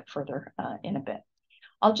little bit further in a bit.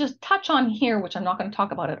 I'll just touch on here, which I'm not going to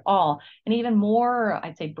talk about at all, an even more,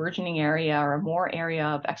 I'd say, burgeoning area or more area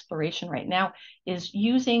of exploration right now is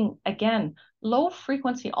using, again, low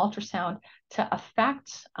frequency ultrasound to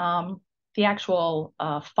affect the actual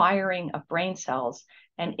firing of brain cells,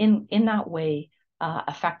 and in that way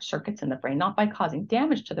affect circuits in the brain, not by causing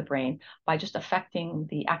damage to the brain, by just affecting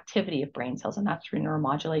the activity of brain cells, and that's through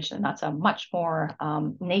neuromodulation. And that's a much more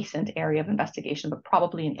nascent area of investigation, but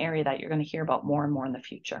probably an area that you're going to hear about more and more in the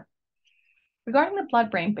future. Regarding the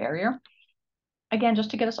blood-brain barrier, again,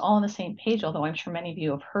 just to get us all on the same page, although I'm sure many of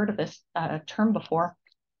you have heard of this term before,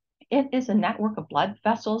 it is a network of blood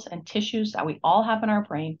vessels and tissues that we all have in our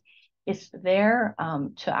brain. It's there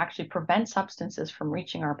to actually prevent substances from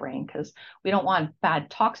reaching our brain, because we don't want bad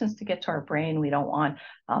toxins to get to our brain. We don't want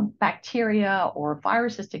bacteria or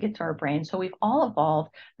viruses to get to our brain. So we've all evolved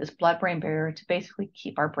this blood-brain barrier to basically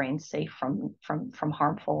keep our brains safe from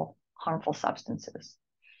harmful substances.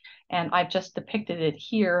 And I've just depicted it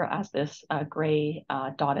here as this gray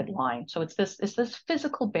dotted line. So it's this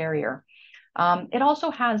physical barrier. It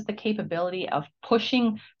also has the capability of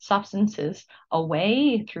pushing substances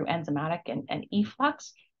away through enzymatic and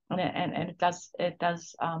efflux, and it does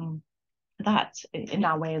that in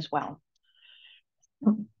that way as well.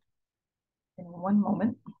 In one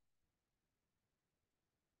moment.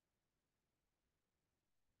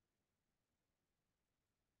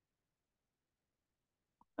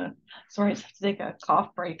 Sorry, I have to take a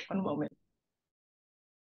cough break. 1 moment.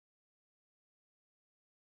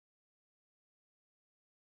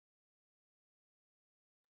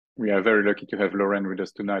 We are very lucky to have Lorraine with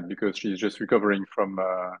us tonight because she's just recovering from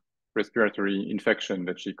a respiratory infection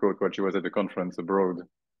that she caught while she was at the conference abroad.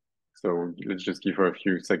 So let's just give her a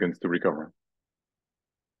few seconds to recover.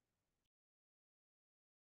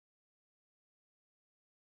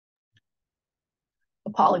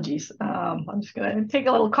 Apologies. I'm just going to take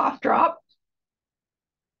a little cough drop.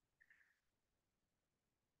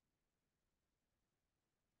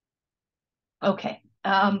 Okay.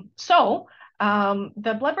 The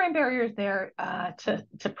blood-brain barrier is there to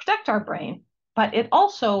protect our brain, but it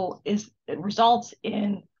also results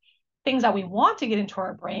in things that we want to get into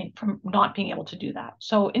our brain from not being able to do that.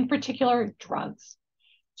 So in particular, drugs.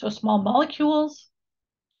 So small molecules,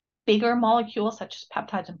 bigger molecules such as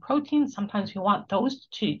peptides and proteins, sometimes we want those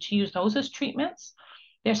to use those as treatments.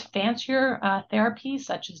 There's fancier therapies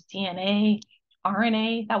such as DNA,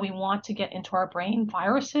 RNA that we want to get into our brain,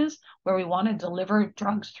 viruses where we want to deliver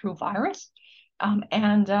drugs through virus,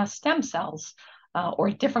 and stem cells or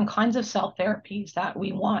different kinds of cell therapies that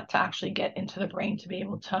we want to actually get into the brain to be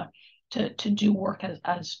able to do work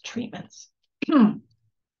as treatments.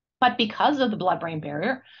 But because of the blood-brain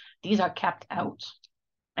barrier, these are kept out.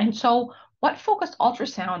 And so what focused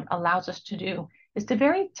ultrasound allows us to do is to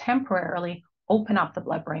very temporarily open up the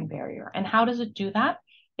blood-brain barrier. And how does it do that?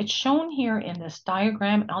 It's shown here in this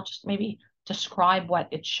diagram, and I'll just maybe describe what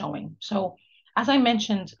it's showing. So as I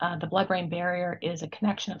mentioned, the blood-brain barrier is a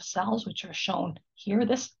connection of cells, which are shown here.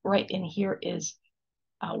 This right in here is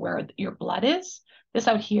where your blood is. This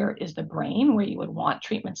out here is the brain, where you would want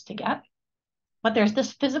treatments to get. But there's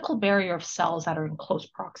this physical barrier of cells that are in close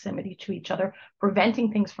proximity to each other,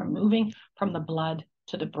 preventing things from moving from the blood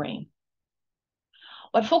to the brain.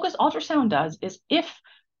 What focused ultrasound does is if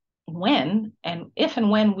and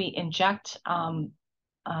when we inject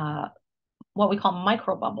what we call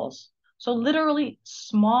microbubbles, so literally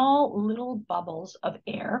small little bubbles of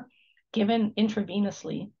air given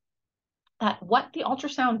intravenously, that what the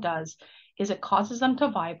ultrasound does is it causes them to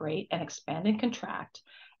vibrate and expand and contract.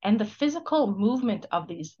 And the physical movement of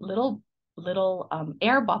these little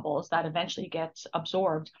air bubbles that eventually gets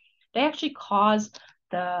absorbed, they actually cause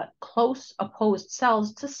the close opposed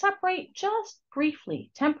cells to separate just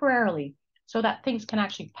briefly, temporarily, so that things can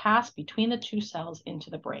actually pass between the two cells into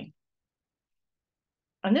the brain.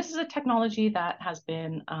 And this is a technology that has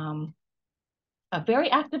been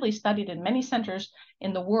very actively studied in many centers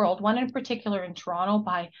in the world, one in particular in Toronto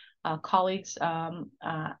by colleagues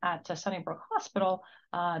at Sunnybrook Hospital,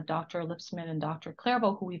 Dr. Lipsman and Dr.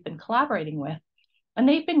 Clairvaux, who we've been collaborating with. And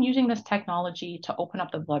they've been using this technology to open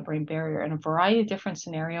up the blood-brain barrier in a variety of different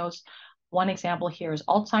scenarios. One example here is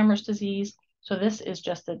Alzheimer's disease. So this is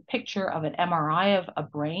just a picture of an MRI of a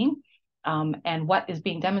brain. And what is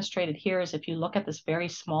being demonstrated here is if you look at this very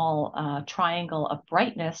small triangle of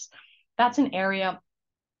brightness, that's an area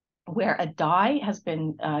where a dye has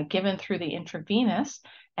been given through the intravenous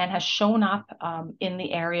and has shown up in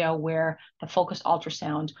the area where the focused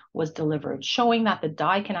ultrasound was delivered, showing that the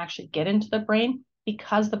dye can actually get into the brain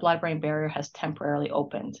because the blood-brain barrier has temporarily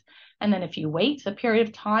opened. And then if you wait a period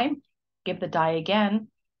of time, give the dye again,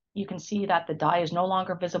 you can see that the dye is no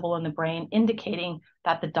longer visible in the brain, indicating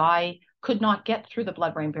that the dye could not get through the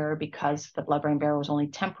blood-brain barrier because the blood-brain barrier was only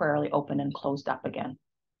temporarily open and closed up again.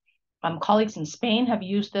 Colleagues in Spain have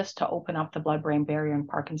used this to open up the blood-brain barrier in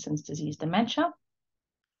Parkinson's disease dementia.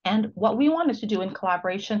 And what we wanted to do in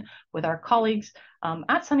collaboration with our colleagues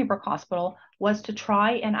at Sunnybrook Hospital was to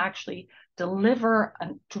try and actually deliver a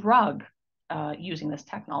drug using this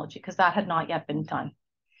technology, because that had not yet been done.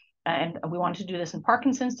 And we wanted to do this in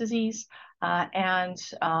Parkinson's disease.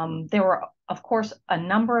 There were, of course, a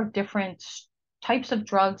number of different types of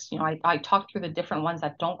drugs. You know, I talked through the different ones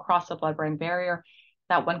that don't cross the blood-brain barrier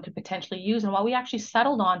that one could potentially use. And what we actually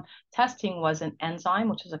settled on testing was an enzyme,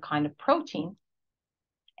 which is a kind of protein.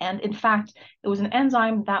 And in fact, it was an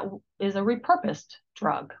enzyme that is a repurposed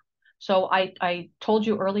drug. So I told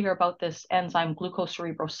you earlier about this enzyme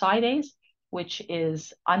glucocerebrosidase, which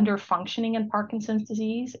is under functioning in Parkinson's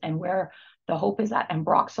disease, and where the hope is that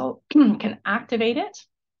Ambroxol can activate it.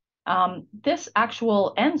 This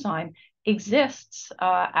actual enzyme exists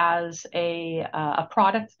as a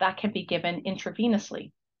product that can be given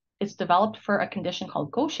intravenously. It's developed for a condition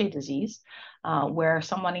called Gaucher disease, where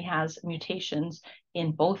somebody has mutations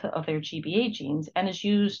in both of their GBA genes, and is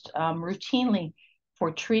used routinely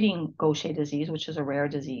for treating Gaucher disease, which is a rare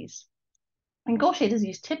disease. In Gaucher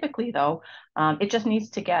disease, typically, though, it just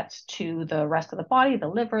needs to get to the rest of the body, the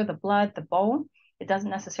liver, the blood, the bone. It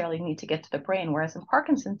doesn't necessarily need to get to the brain. Whereas in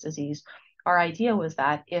Parkinson's disease, our idea was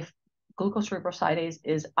that if glucocerebrosidase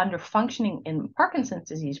is under functioning in Parkinson's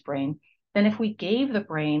disease brain, then if we gave the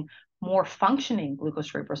brain more functioning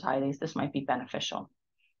glucocerebrosidase, this might be beneficial.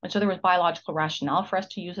 And so there was biological rationale for us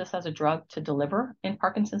to use this as a drug to deliver in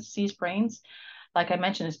Parkinson's disease brains. Like I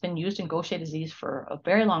mentioned, it's been used in Gaucher disease for a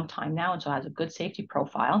very long time now, and so it has a good safety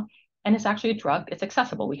profile. And it's actually a drug, it's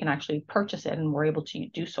accessible. We can actually purchase it, and we're able to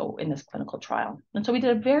do so in this clinical trial. And so we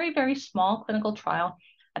did a very, very small clinical trial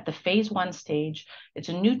at the phase 1 stage. It's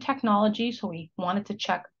a new technology, so we wanted to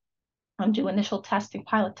check and do initial testing,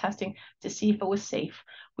 pilot testing, to see if it was safe.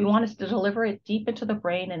 We wanted to deliver it deep into the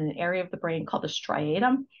brain in an area of the brain called the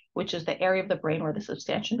striatum, which is the area of the brain where the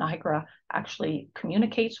substantia nigra actually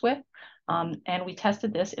communicates with. And we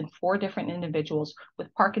tested this in 4 different individuals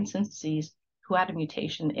with Parkinson's disease who had a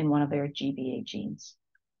mutation in one of their GBA genes.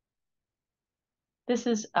 This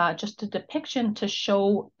is just a depiction to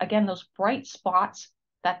show, again, those bright spots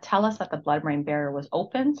that tell us that the blood-brain barrier was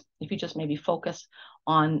opened. If you just maybe focus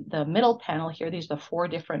on the middle panel here, these are the 4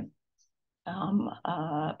 different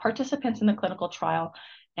participants in the clinical trial.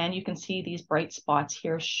 And you can see these bright spots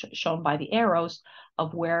here shown by the arrows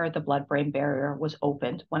of where the blood-brain barrier was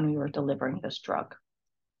opened when we were delivering this drug.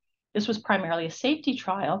 This was primarily a safety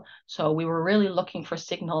trial, so we were really looking for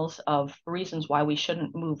signals of reasons why we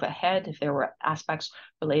shouldn't move ahead, if there were aspects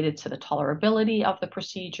related to the tolerability of the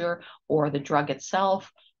procedure or the drug itself,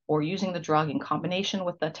 or using the drug in combination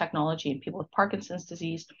with the technology in people with Parkinson's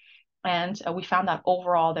disease. And we found that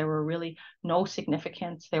overall there were really no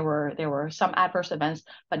significant, there were some adverse events,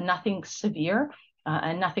 but nothing severe,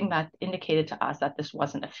 and nothing that indicated to us that this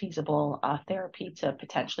wasn't a feasible therapy to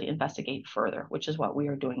potentially investigate further, which is what we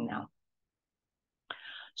are doing now.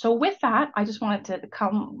 So with that, I just wanted to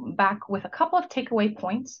come back with a couple of takeaway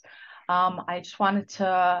points. I just wanted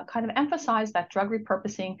to kind of emphasize that drug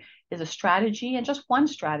repurposing is a strategy, and just one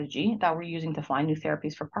strategy that we're using to find new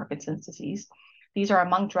therapies for Parkinson's disease. These are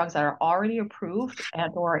among drugs that are already approved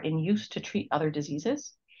and or in use to treat other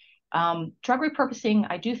diseases. Drug repurposing,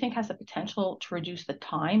 I do think, has the potential to reduce the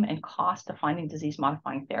time and cost of finding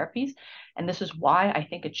disease-modifying therapies. And this is why I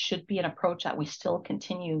think it should be an approach that we still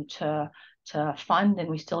continue to fund and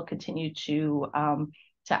we still continue to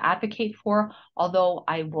advocate for, although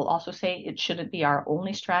I will also say it shouldn't be our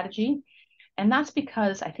only strategy. And that's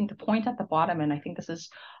because I think the point at the bottom, and I think this is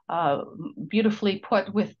beautifully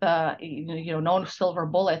put with the no silver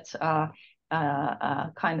bullet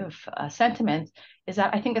kind of sentiment, is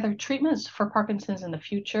that I think that the treatments for Parkinson's in the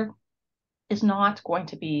future is not going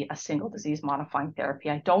to be a single disease modifying therapy.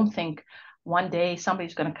 I don't think one day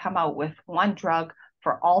somebody's going to come out with one drug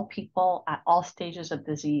for all people at all stages of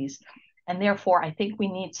disease. And therefore, I think we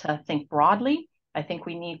need to think broadly. I think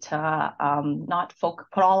we need to not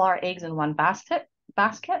put all our eggs in one basket.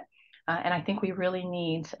 And I think we really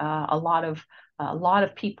need a lot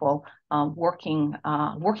of people working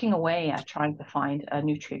away at trying to find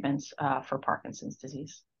new treatments for Parkinson's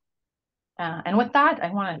disease. And with that, I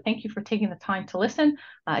want to thank you for taking the time to listen.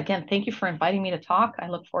 Again, thank you for inviting me to talk. I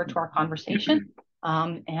look forward to our conversation.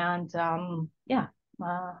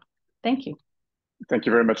 Thank you. Thank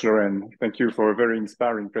you very much, Lorraine. Thank you for a very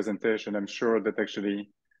inspiring presentation. I'm sure that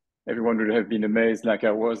actually everyone would have been amazed, like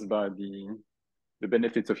I was, by the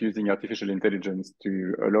benefits of using artificial intelligence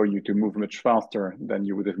to allow you to move much faster than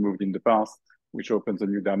you would have moved in the past, which opens a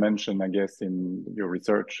new dimension, I guess, in your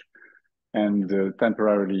research. And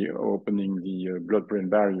temporarily opening the blood-brain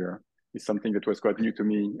barrier is something that was quite new to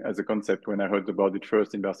me as a concept when I heard about it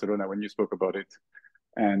first in Barcelona when you spoke about it.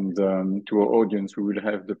 And to our audience, we will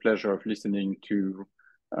have the pleasure of listening to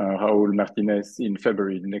Raúl Martinez in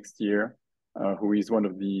February next year, who is one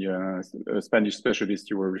of the Spanish specialists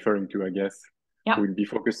you were referring to, I guess. Yeah. He will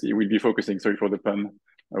be focusing, sorry for the pun,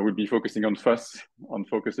 we'll be focusing on FUS, on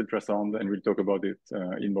focused ultrasound, and we'll talk about it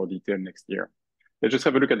in more detail next year. Let's just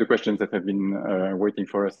have a look at the questions that have been waiting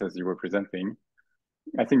for us as you were presenting.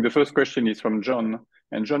 I think the first question is from John,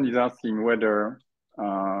 and John is asking whether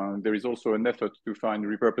there is also an effort to find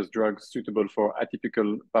repurposed drugs suitable for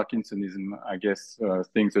atypical Parkinsonism, I guess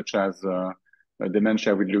things such as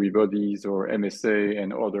dementia with Lewy bodies or MSA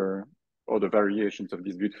and other variations of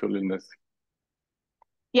this beautiful illness.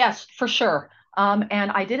 Yes, for sure.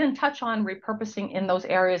 And I didn't touch on repurposing in those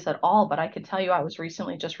areas at all, but I can tell you I was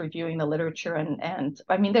recently just reviewing the literature and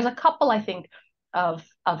I mean, there's a couple, I think, of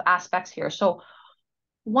aspects here. So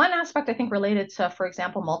one aspect, I think, related to, for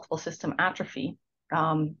example, multiple system atrophy.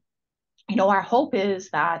 Our hope is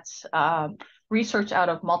that research out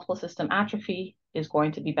of multiple system atrophy is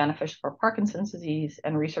going to be beneficial for Parkinson's disease,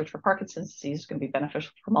 and research for Parkinson's disease is going to be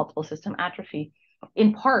beneficial for multiple system atrophy,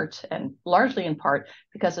 in part, and largely in part,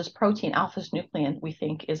 because this protein alpha-synuclein, we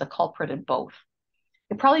think, is a culprit in both.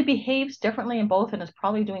 It probably behaves differently in both and is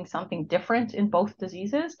probably doing something different in both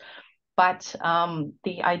diseases. But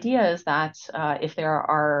the idea is that if there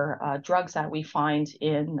are drugs that we find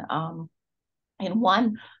in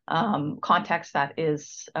one context that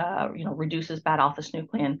is, reduces bad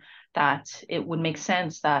alpha-synuclein, that it would make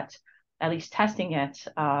sense that at least testing it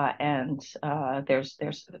and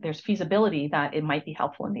there's feasibility that it might be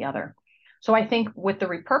helpful in the other. So I think with the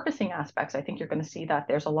repurposing aspects, I think you're going to see that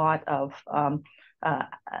there's a lot of,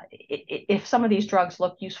 if some of these drugs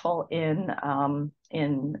look useful in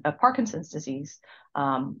Parkinson's disease,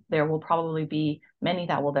 there will probably be many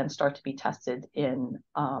that will then start to be tested in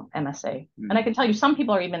MSA. And I can tell you some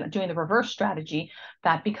people are even doing the reverse strategy,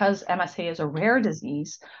 that because MSA is a rare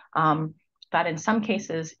disease, that in some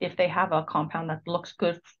cases, if they have a compound that looks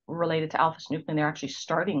good related to alpha-synuclein, they're actually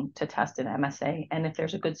starting to test in MSA. And if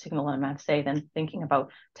there's a good signal in MSA, then thinking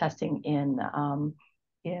about testing in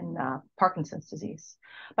Parkinson's disease.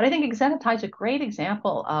 But I think Exenatide is a great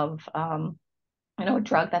example of a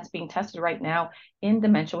drug that's being tested right now in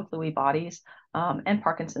dementia with Lewy bodies and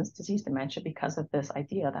Parkinson's disease dementia, because of this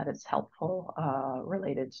idea that it's helpful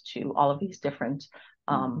related to all of these different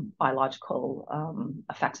biological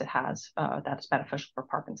effects it has that's beneficial for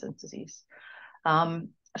Parkinson's disease.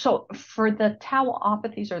 So for the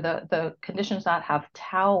tauopathies, or the conditions that have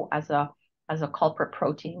tau as a culprit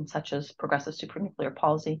protein, such as progressive supranuclear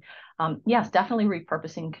palsy, yes, definitely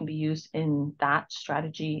repurposing can be used in that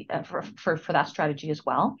strategy for that strategy as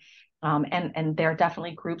well. And there are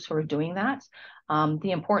definitely groups who are doing that.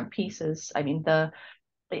 The important piece is,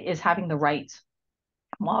 is having the right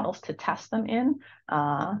models to test them in.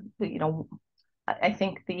 I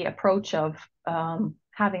think the approach of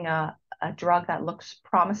having a drug that looks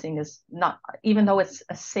promising is not, even though it's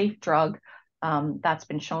a safe drug that's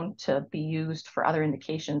been shown to be used for other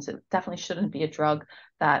indications, it definitely shouldn't be a drug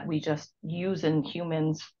that we just use in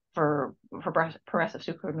humans for progressive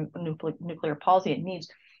supranuclear palsy. It needs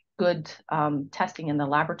good testing in the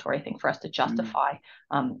laboratory, I think, for us to justify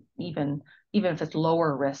even if it's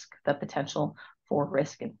lower risk, the potential for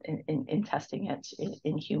risk in testing it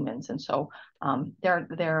in humans. And so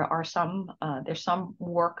there's some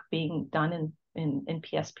work being done in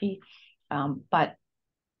PSP, but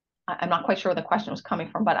I'm not quite sure where the question was coming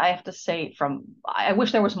from. But I have to say, I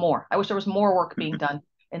wish there was more. I wish there was more work being done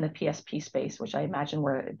in the PSP space, which I imagine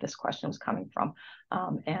where this question was coming from.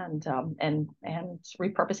 And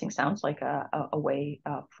repurposing sounds like a way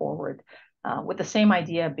forward, with the same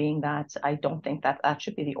idea being that I don't think that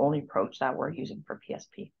should be the only approach that we're using for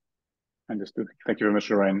PSP. Understood. Thank you very much,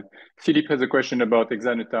 Lorraine. Philip has a question about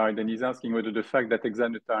exenatide, and he's asking whether the fact that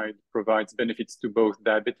exenatide provides benefits to both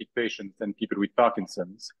diabetic patients and people with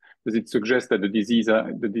Parkinson's, does it suggest that the disease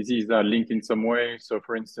are linked in some way? So,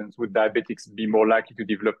 for instance, would diabetics be more likely to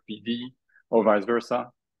develop PD or vice versa?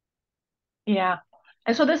 Yeah.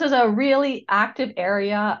 And so this is a really active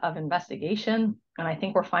area of investigation, and I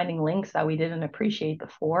think we're finding links that we didn't appreciate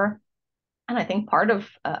before. And I think part of,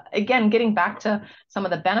 again, getting back to some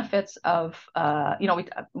of the benefits of,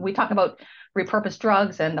 we talk about repurposed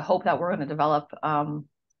drugs and the hope that we're going to develop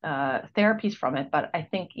therapies from it. But I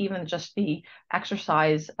think even just the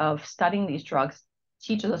exercise of studying these drugs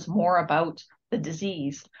teaches us more about the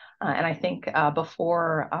disease. And I think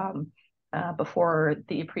before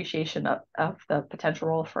the appreciation of the potential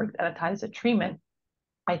role for exenatide as a treatment,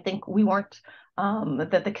 I think we weren't,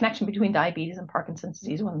 that the connection between diabetes and Parkinson's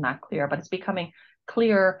disease wasn't that clear, but it's becoming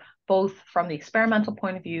clear both from the experimental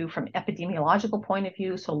point of view, from epidemiological point of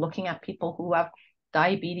view. So looking at people who have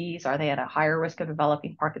diabetes, are they at a higher risk of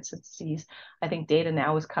developing Parkinson's disease? I think data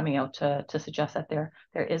now is coming out to suggest that there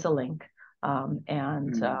is a link.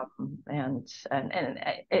 And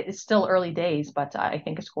it's still early days, but I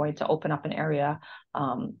think it's going to open up an area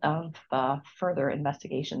of further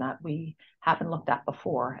investigation that we haven't looked at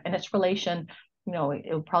before. And its relation,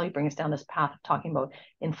 it'll probably bring us down this path of talking about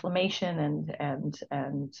inflammation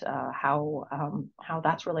and how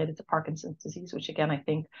that's related to Parkinson's disease, which again, I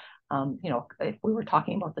think, if we were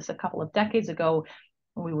talking about this a couple of decades ago,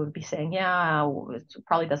 we would be saying, yeah, it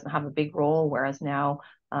probably doesn't have a big role, whereas now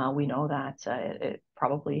we know that it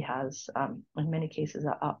probably has, in many cases,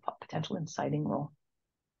 a potential inciting role.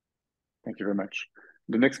 Thank you very much.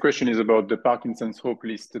 The next question is about the Parkinson's Hope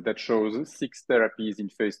List that shows 6 therapies in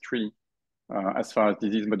phase 3 as far as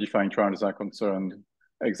disease-modifying trials are concerned.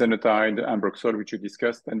 Exenatide, Ambroxol, which you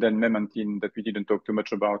discussed, and then memantine that we didn't talk too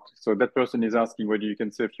much about. So that person is asking whether you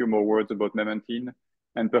can say a few more words about memantine,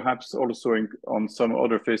 and perhaps also on some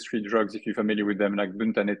other phase 3 drugs, if you're familiar with them, like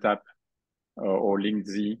buntanetap or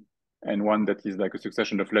Lindsay, and one that is like a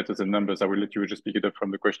succession of letters and numbers. I will let you just pick it up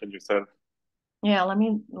from the question yourself. Yeah, let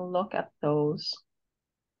me look at those.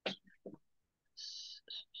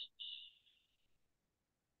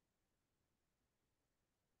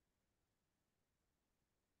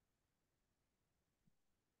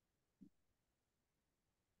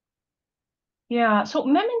 Yeah, so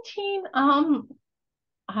memantine,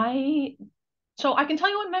 so I can tell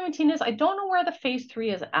you what memantine is. I don't know where the phase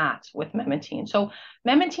 3 is at with memantine. So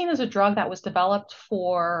memantine is a drug that was developed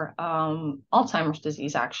for Alzheimer's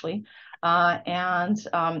disease, actually. And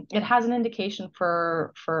it has an indication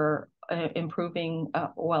for improving,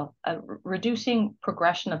 reducing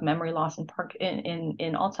progression of memory loss in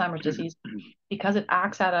Alzheimer's disease, because it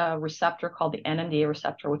acts at a receptor called the NMDA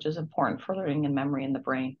receptor, which is important for learning and memory in the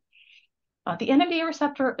brain. The NMDA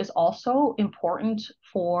receptor is also important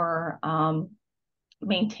for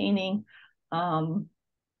maintaining, when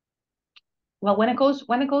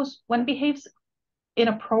it behaves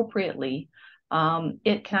inappropriately,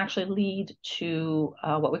 it can actually lead to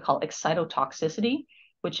what we call excitotoxicity,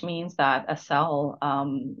 which means that a cell,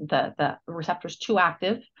 the receptor is too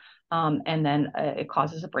active, and then it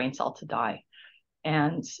causes a brain cell to die.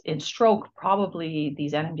 And in stroke, probably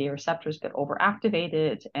these NMDA receptors get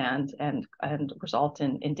overactivated and result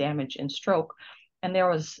in damage in stroke. And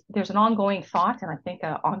there's an ongoing thought, and I think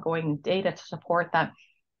ongoing data to support that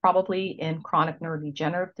probably in chronic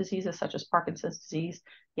neurodegenerative diseases such as Parkinson's disease,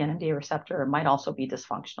 the NMDA receptor might also be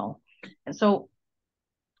dysfunctional. And so,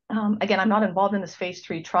 again, I'm not involved in this phase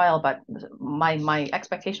 3 trial, but my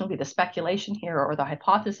expectation would be, the speculation here, or the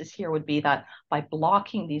hypothesis here, would be that by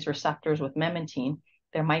blocking these receptors with memantine,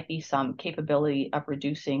 there might be some capability of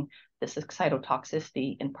reducing this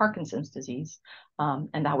excitotoxicity in Parkinson's disease.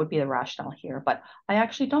 And that would be the rationale here. But I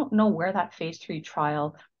actually don't know where that phase 3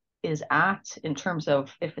 trial is at in terms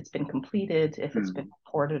of if it's been completed, if it's been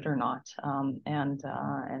reported or not. So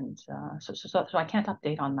I can't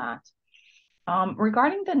update on that.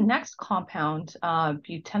 Regarding the next compound,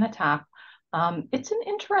 butanetap, It's an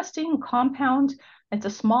interesting compound. It's a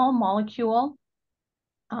small molecule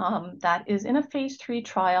that is in a phase 3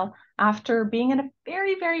 trial after being in a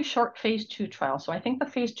very, very short phase 2 trial. So I think the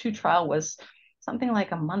phase 2 trial was something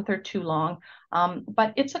like a month or two long.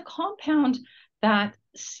 But it's a compound that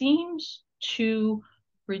seems to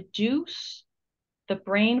reduce the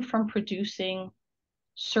brain from producing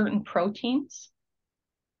certain proteins,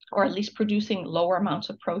 or at least producing lower amounts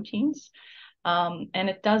of proteins. And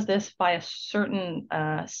it does this by a certain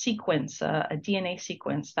sequence, a DNA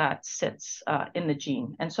sequence that sits in the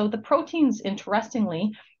gene. And so the proteins,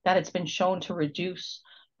 interestingly, that it's been shown to reduce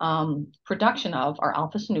production of are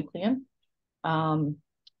alpha-synuclein,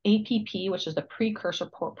 APP, which is the precursor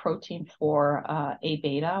protein for A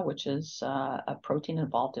beta, which is a protein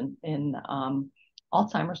involved in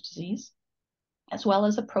Alzheimer's disease, as well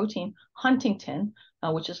as a protein, Huntingtin,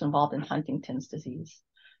 which is involved in Huntington's disease.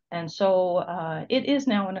 And so it is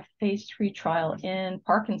now in a phase 3 trial in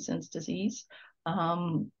Parkinson's disease,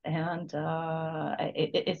 and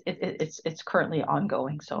it's currently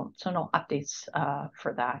ongoing. So no updates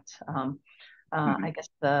for that. I guess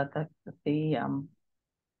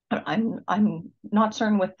I'm not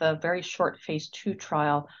certain with the very short phase 2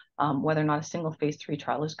 trial whether or not a single phase 3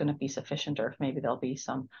 trial is going to be sufficient, or if maybe there'll be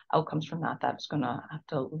some outcomes from that's going to have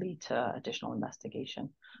to lead to additional investigation.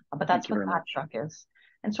 But that's what that drug is.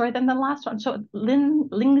 And sorry, then the last one. So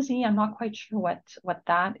Lingzi, I'm not quite sure what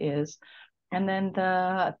that is. And then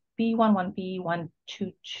the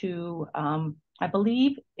B11B122, I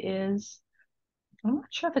believe is, I'm not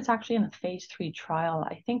sure if it's actually in a phase 3 trial.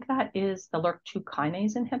 I think that is the LRRK2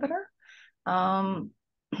 kinase inhibitor,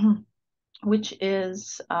 which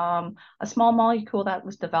is a small molecule that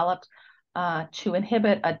was developed to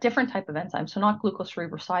inhibit a different type of enzyme. So not glucose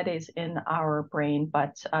cerebrosidase in our brain,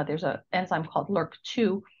 but there's an enzyme called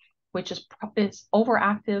LRRK2, which is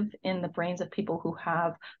overactive in the brains of people who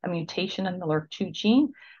have a mutation in the LRRK2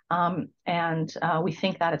 gene. And we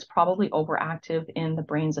think that it's probably overactive in the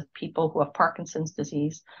brains of people who have Parkinson's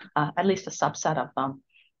disease, at least a subset of them.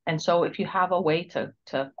 And so if you have a way to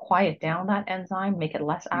quiet down that enzyme, make it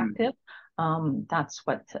less active, that's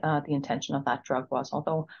what the intention of that drug was.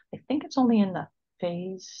 Although I think it's only in the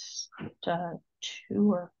phase 2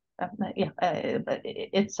 or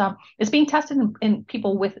it's being tested in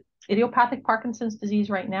people with idiopathic Parkinson's disease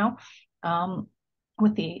right now,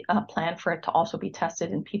 with the plan for it to also be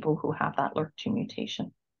tested in people who have that LRRK2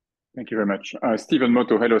 mutation. Thank you very much. Stephen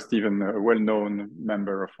Moto. Hello, Stephen, a well-known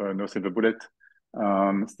member of No Silver Bullet.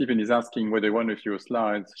 Stephen is asking whether one of your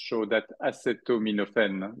slides show that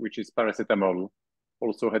acetaminophen, which is paracetamol,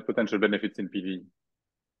 also had potential benefits in PV.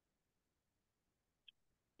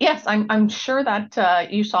 Yes, I'm sure that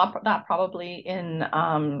you saw that probably in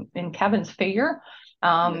Kevin's figure,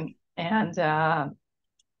 yes. And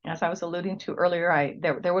as I was alluding to earlier,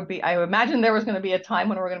 there would be, I imagine there was going to be a time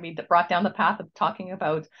when we're going to be brought down the path of talking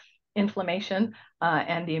about inflammation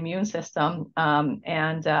and the immune system.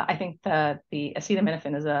 And I think the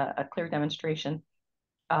acetaminophen is a clear demonstration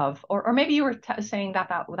of, or maybe you were saying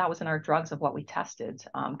that was in our drugs of what we tested,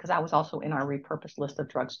 because that was also in our repurposed list of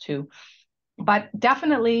drugs too. But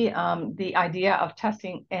definitely the idea of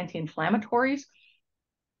testing anti-inflammatories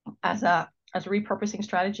as a repurposing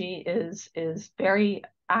strategy is very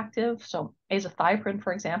active. So azathioprine,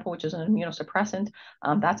 for example, which is an immunosuppressant,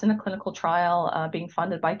 that's in a clinical trial being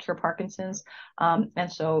funded by Cure Parkinson's. And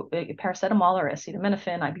so paracetamol or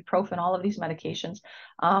acetaminophen, ibuprofen, all of these medications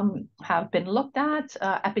have been looked at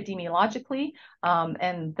epidemiologically,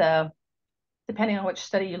 and depending on which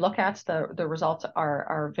study you look at, the results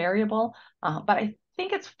are variable. But I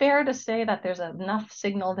think it's fair to say that there's enough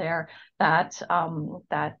signal there that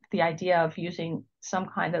that the idea of using some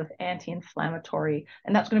kind of anti-inflammatory,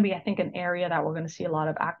 and that's going to be, I think, an area that we're going to see a lot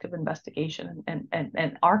of active investigation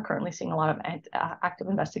and are currently seeing a lot of active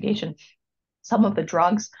investigation. Some of the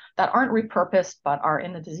drugs that aren't repurposed but are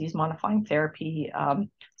in the disease-modifying therapy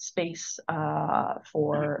space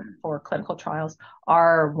for clinical trials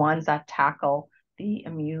are ones that tackle the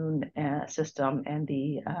immune system and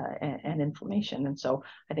and inflammation. And so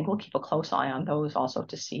I think we'll keep a close eye on those also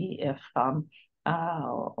to see if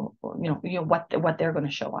what they're going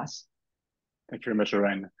to show us. Thank you very much,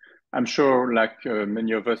 Lorraine. I'm sure, like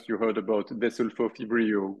many of us, you heard about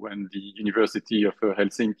desulfofibrio when the University of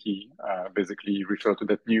Helsinki basically referred to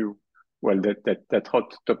that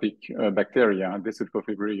hot topic bacteria,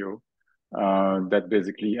 desulfofibrio, that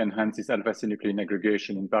basically enhances alpha-synuclein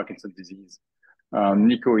aggregation in Parkinson's disease.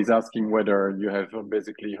 Nico is asking whether you have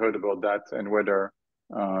basically heard about that, and whether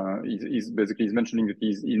he's mentioning that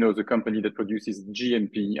he knows a company that produces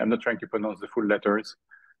GMP. I'm not trying to pronounce the full letters,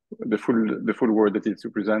 the full word that it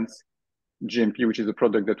represents, GMP, which is a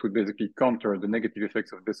product that would basically counter the negative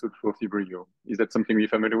effects of desulfofibrillo. Is that something you're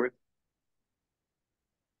familiar with?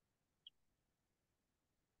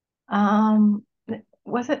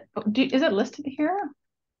 Was it, is it listed here?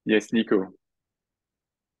 Yes, Nico.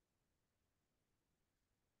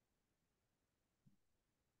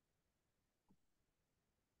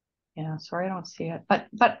 Yeah, sorry, I don't see it. But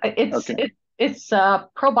it's Okay. it's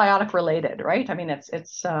probiotic related, right? I mean, I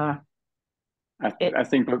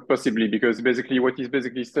think possibly, because basically what he's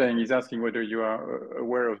basically saying, he's asking whether you are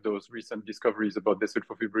aware of those recent discoveries about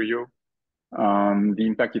desulfofibrillo, the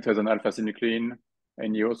impact it has on alpha-synuclein,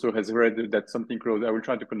 and he also has read that something called, I will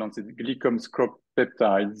try to pronounce it,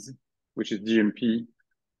 glycom-scrop-peptides, which is GMP,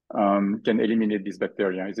 can eliminate this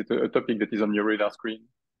bacteria. Is it a topic that is on your radar screen?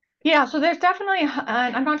 Yeah, so there's definitely,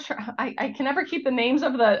 I'm not sure, I can never keep the names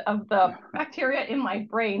of the bacteria in my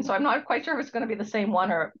brain, so I'm not quite sure if it's going to be the same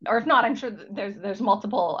one, or if not, I'm sure there's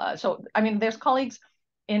multiple. So I mean, there's colleagues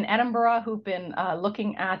in Edinburgh who've been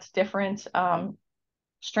looking at different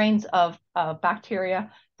strains of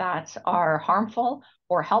bacteria that are harmful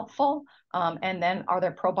or helpful, and then are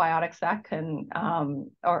there probiotics that can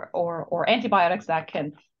or antibiotics that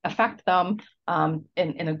can affect them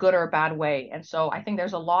in a good or a bad way. And so I think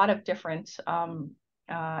there's a lot of different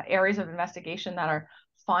areas of investigation that are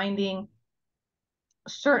finding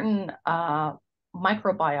certain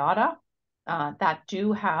microbiota that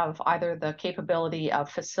do have either the capability of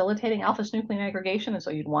facilitating alpha-synuclein aggregation, and so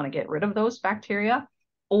you'd want to get rid of those bacteria,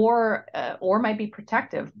 or might be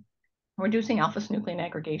protective, reducing alpha-synuclein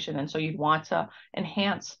aggregation, and so you'd want to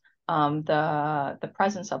enhance the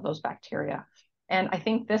presence of those bacteria. And I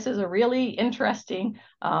think this is a really interesting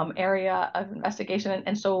area of investigation.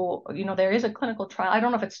 And so, you know, there is a clinical trial. I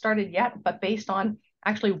don't know if it's started yet, but based on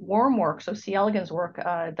actually worm work, so C. elegans work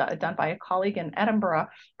done by a colleague in Edinburgh,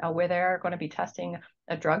 where they're going to be testing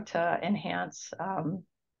a drug to enhance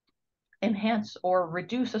or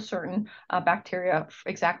reduce a certain bacteria,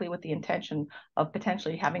 exactly with the intention of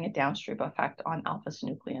potentially having a downstream effect on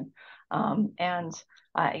alpha-synuclein.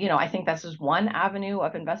 You know, I think this is one avenue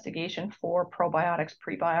of investigation for probiotics,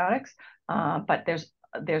 prebiotics, but I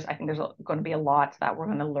think there's going to be a lot that we're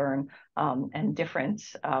going to learn, and different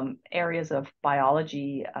areas of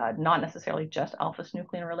biology, not necessarily just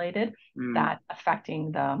alpha-synuclein related, that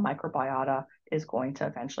affecting the microbiota is going to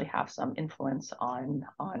eventually have some influence on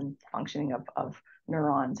functioning of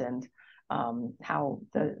neurons, and how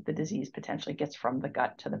the disease potentially gets from the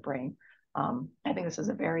gut to the brain. I think this is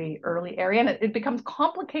a very early area, and it becomes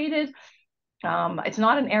complicated. It's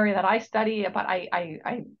not an area that I study, but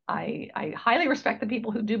I highly respect the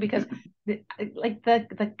people who do, because the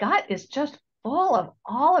gut is just full of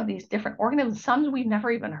all of these different organisms, some we've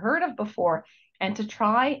never even heard of before, and to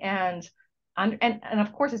try and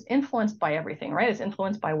of course it's influenced by everything, right? It's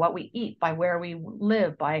influenced by what we eat, by where we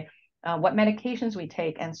live, by what medications we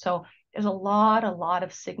take, and so there's a lot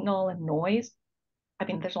of signal and noise. I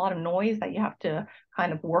think there's a lot of noise that you have to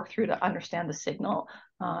kind of work through to understand the signal.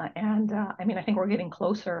 I mean, I think we're getting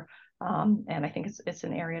closer, and I think it's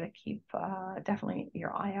an area to keep definitely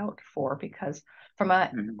your eye out for, because from a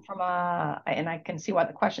and I can see why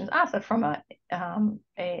the question's asked, that from a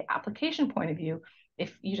application point of view,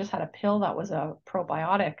 if you just had a pill that was a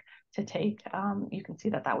probiotic to take, you can see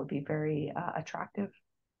that would be very attractive.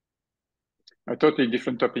 A totally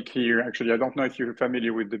different topic here. Actually, I don't know if you're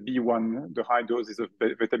familiar with the B1, the high doses of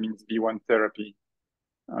vitamins B1 therapy,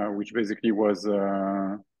 which basically was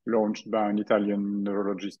launched by an Italian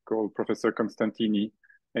neurologist called Professor Constantini.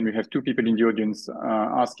 And we have two people in the audience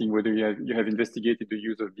asking whether you have investigated the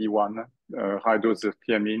use of B1, high doses of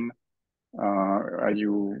thiamine.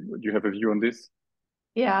 Do you have a view on this?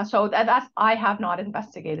 Yeah, so that's I have not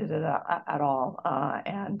investigated it at all,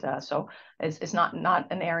 so it's not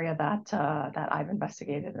an area that I've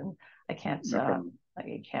investigated, and I can't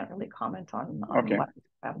really comment on okay. what we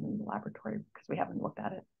have in the laboratory, because we haven't looked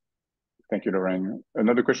at it. Thank you, Lorraine.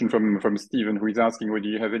 Another question from Stephen, who is asking whether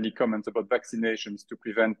you have any comments about vaccinations to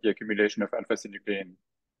prevent the accumulation of alpha-synuclein.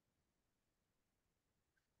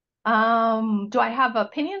 Do I have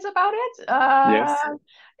opinions about it? Yes.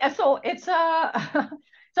 So it's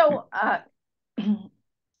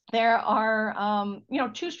there are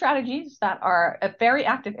two strategies that are very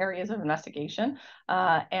active areas of investigation,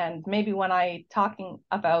 and maybe when I talking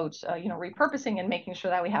about repurposing and making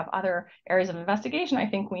sure that we have other areas of investigation, I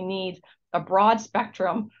think we need a broad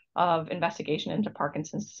spectrum of investigation into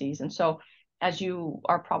Parkinson's disease. And so, as you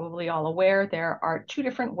are probably all aware, there are two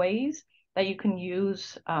different ways that you can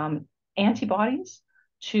use antibodies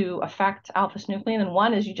to affect alpha-synuclein, and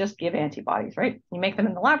one is you just give antibodies, right? You make them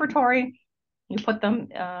in the laboratory, you put them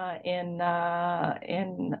in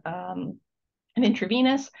and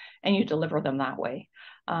intravenous, and you deliver them that way.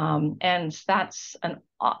 And that's an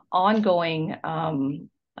ongoing.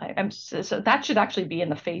 So that should actually be in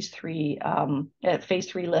the phase 3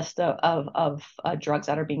 list of drugs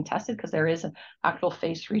that are being tested, because there is an actual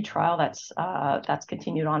phase 3 trial that's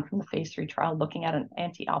continued on from the phase 3 trial looking at an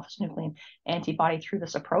anti-alpha-synuclein antibody through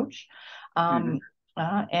this approach.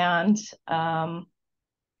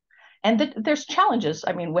 And there's challenges,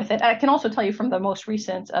 I mean, with it. I can also tell you from the most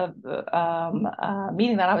recent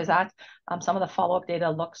meeting that I was at, some of the follow-up data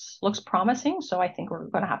looks promising. So I think we're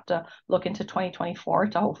going to have to look into 2024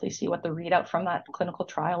 to hopefully see what the readout from that clinical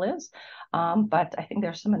trial is. But I think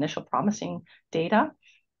there's some initial promising data.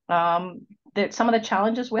 Some of the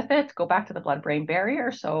challenges with it go back to the blood-brain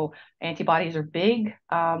barrier. So antibodies are big.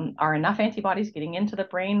 Are enough antibodies getting into the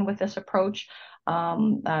brain with this approach?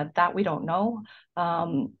 That we don't know.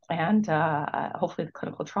 Hopefully the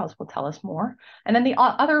clinical trials will tell us more. And then the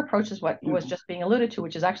other approach is what was just being alluded to,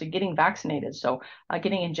 which is actually getting vaccinated. So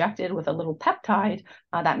getting injected with a little peptide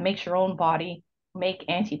that makes your own body make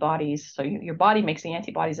antibodies. So your body makes the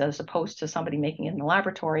antibodies as opposed to somebody making it in the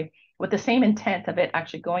laboratory, with the same intent of it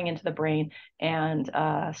actually going into the brain and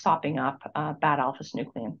stopping up bad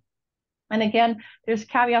alpha-synuclein. And again, there's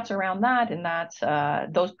caveats around that, in that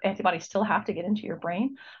those antibodies still have to get into your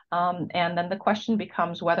brain. And then the question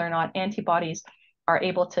becomes whether or not antibodies are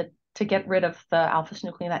able to get rid of the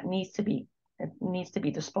alpha-synuclein that needs to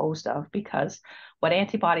be disposed of, because what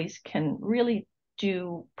antibodies can really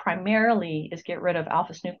do primarily is get rid of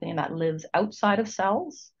alpha-synuclein that lives outside of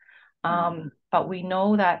cells. But we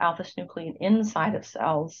know that alpha-synuclein inside of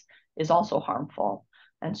cells is also harmful.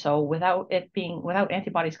 And so without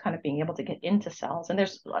antibodies kind of being able to get into cells, and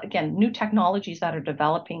there's, again, new technologies that are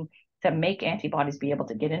developing to make antibodies be able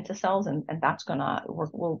to get into cells, and that's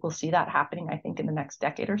we'll see that happening, I think, in the next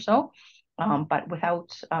decade or so. But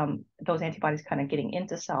without those antibodies kind of getting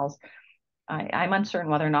into cells, I'm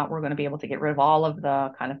uncertain whether or not we're going to be able to get rid of all of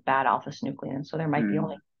the kind of bad alpha-synuclein. And so there might be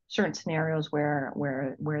only certain scenarios where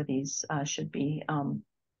these should be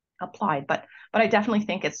applied. But I definitely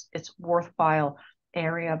think it's worthwhile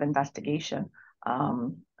area of investigation,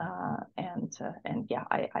 and yeah,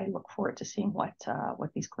 I look forward to seeing what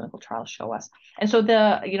these clinical trials show us. And so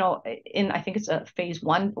I think it's a phase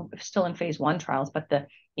 1, still in phase 1 trials, but the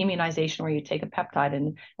immunization where you take a peptide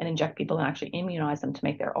and inject people and actually immunize them to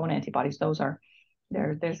make their own antibodies, there's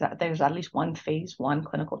at least one phase 1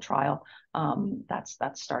 clinical trial that's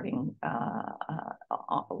starting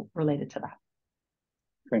related to that.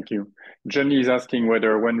 Thank you. Jenny is asking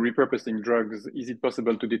whether, when repurposing drugs, is it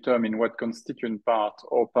possible to determine what constituent part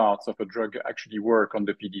or parts of a drug actually work on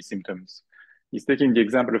the PD symptoms? He's taking the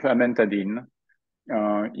example of amantadine.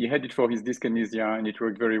 He had it for his dyskinesia, and it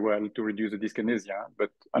worked very well to reduce the dyskinesia,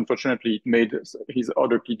 but unfortunately it made his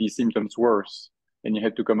other PD symptoms worse, and he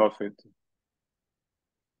had to come off it.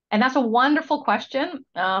 And that's a wonderful question,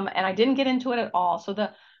 and I didn't get into it at all. So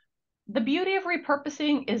the beauty of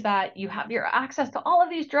repurposing is that you have your access to all of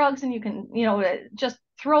these drugs, and you can, just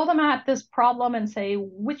throw them at this problem and say,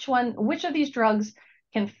 which of these drugs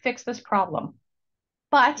can fix this problem?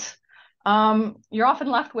 But you're often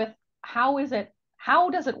left with, how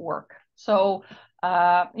does it work? So,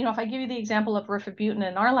 if I give you the example of rifabutin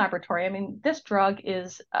in our laboratory, I mean, this drug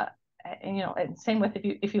is, and same with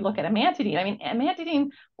if you look at amantadine. I mean, amantadine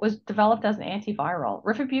was developed as an antiviral.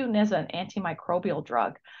 Rifabutin is an antimicrobial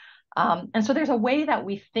drug. And so there's a way that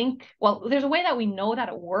there's a way that we know that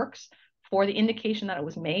it works for the indication that it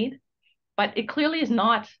was made, but it clearly is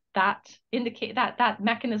not that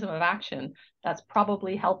mechanism of action that's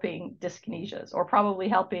probably helping dyskinesias or probably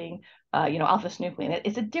helping alpha-synuclein.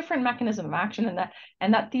 It's a different mechanism of action,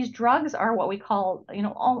 and that these drugs are what we call,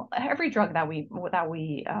 every drug that we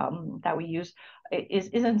use is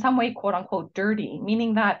in some way, quote unquote, dirty,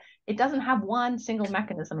 meaning that it doesn't have one single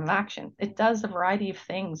mechanism of action. It does a variety of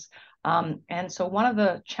things. And so one of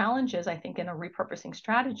the challenges, I think, in a repurposing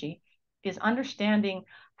strategy is understanding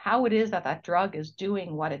how it is that drug is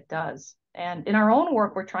doing what it does. And in our own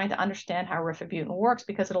work, we're trying to understand how rifabutin works,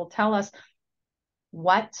 because it'll tell us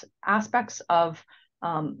what aspects of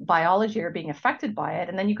biology are being affected by it.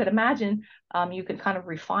 And then you could imagine you could kind of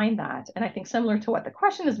refine that. And I think similar to what the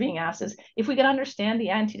question is being asked is, if we could understand the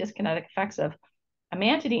antidyskinetic effects of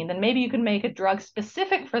amantadine, then maybe you can make a drug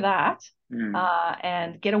specific for that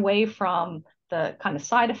and get away from the kind of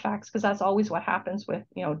side effects, because that's always what happens with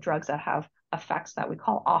drugs that have effects that we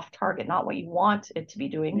call off target, not what you want it to be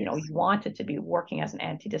doing. Yes. You want it to be working as an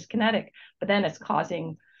antidyskinetic, but then it's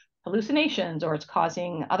causing hallucinations, or it's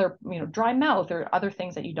causing other dry mouth or other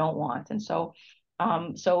things that you don't want. And so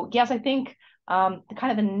yes, I think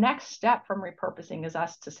kind of the next step from repurposing is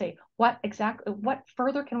us to say, what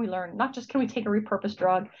further can we learn? Not just can we take a repurposed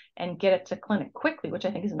drug and get it to clinic quickly, which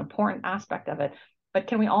I think is an important aspect of it, but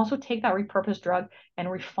can we also take that repurposed drug and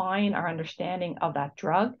refine our understanding of that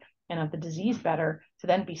drug and of the disease better to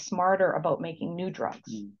then be smarter about making new drugs?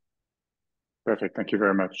 Perfect. Thank you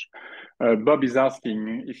very much. Bob is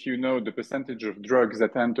asking if you know the percentage of drugs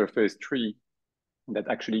that enter phase 3 that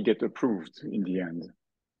actually get approved in the end.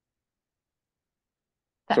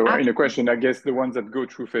 So in a question, I guess the ones that go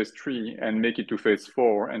through phase 3 and make it to phase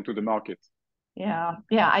 4 and to the market. Yeah.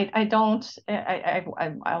 I don't.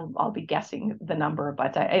 I'll be guessing the number,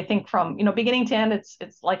 but I think from beginning to end, it's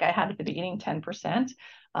like I had at the beginning 10%.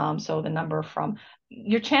 So the number from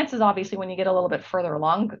your chances, obviously, when you get a little bit further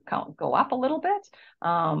along, go up a little bit.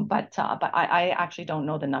 But I actually don't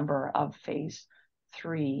know the number of phase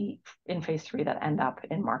 3 that end up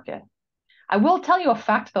in market. I will tell you a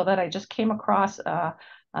fact though that I just came across.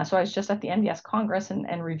 So I was just at the NDS Congress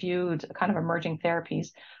and reviewed kind of emerging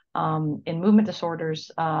therapies in movement disorders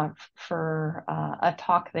for a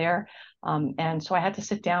talk there. And so I had to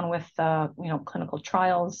sit down with, clinical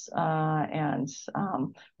trials and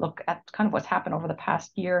look at kind of what's happened over the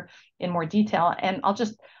past year in more detail. And I'll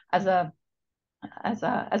just, as an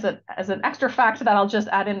extra fact that I'll just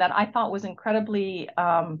add in that I thought was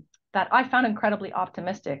that I found incredibly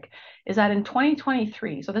optimistic, is that in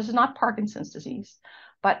 2023, so this is not Parkinson's disease,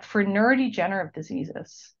 but for neurodegenerative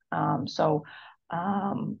diseases, a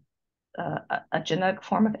genetic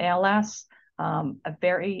form of ALS, a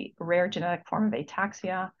very rare genetic form of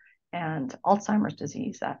ataxia, and Alzheimer's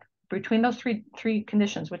disease, that between those three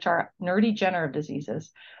conditions, which are neurodegenerative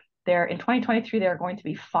diseases, in 2023, there are going to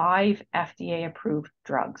be 5 FDA-approved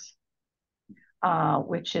drugs,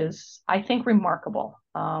 which is, I think, remarkable.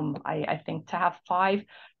 I think to have 5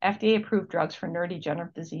 FDA-approved drugs for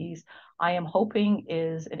neurodegenerative disease, I am hoping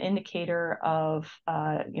is an indicator of,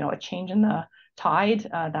 a change in the tide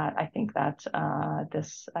that I think that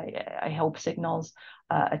I hope signals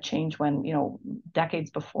a change when,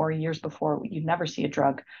 years before, you'd never see a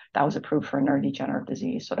drug that was approved for a neurodegenerative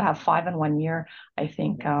disease. So to have 5 in 1 year, I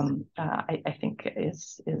think, I think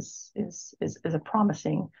is a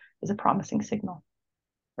promising signal.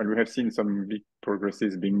 Well, we have seen some big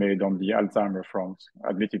progresses being made on the Alzheimer front,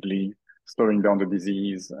 admittedly slowing down the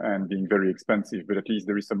disease and being very expensive, but at least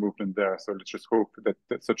there is some movement there. So let's just hope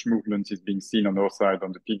that such movement is being seen on our side,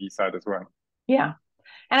 on the PD side as well. Yeah.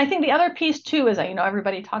 And I think the other piece too is that,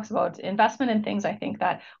 everybody talks about investment in things. I think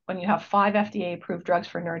that when you have 5 FDA-approved drugs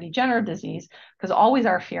for neurodegenerative disease, because always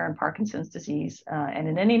our fear in Parkinson's disease and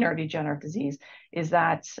in any neurodegenerative disease is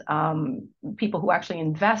that people who actually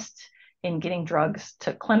invest in getting drugs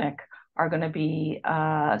to clinic are going to be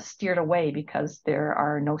steered away because there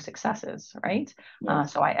are no successes, right?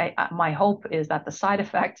 Yes. So my hope is that the side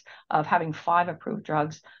effect of having 5 approved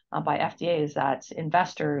drugs by FDA is that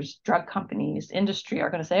investors, drug companies, industry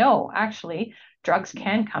are going to say, oh, actually, drugs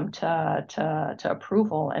can come to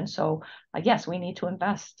approval. And so, yes, we need to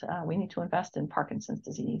invest. We need to invest in Parkinson's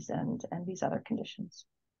disease and these other conditions.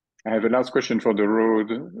 I have a last question for the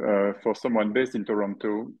road for someone based in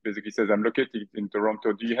Toronto. Basically says, I'm located in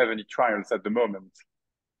Toronto. Do you have any trials at the moment?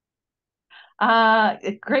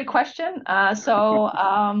 Great question. And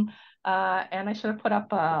I should have put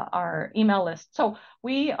up our email list. So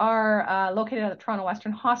we are located at the Toronto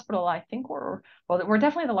Western Hospital. I think we're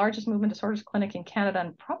definitely the largest movement disorders clinic in Canada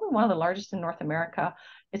and probably one of the largest in North America.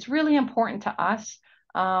 It's really important to us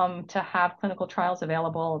to have clinical trials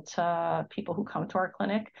available to people who come to our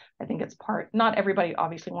clinic. I think it's not everybody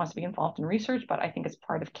obviously wants to be involved in research, but I think it's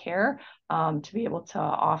part of care to be able to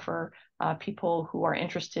offer people who are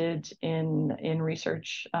interested in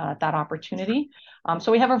research that opportunity.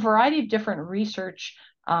 So we have a variety of different research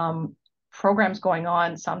programs going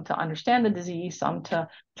on, some to understand the disease, some to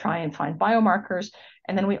try and find biomarkers.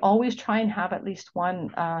 And then we always try and have at least one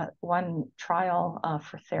trial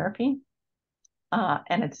for therapy.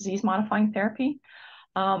 And a disease-modifying therapy.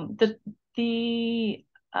 The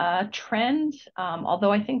trend,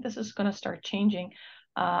 although I think this is going to start changing,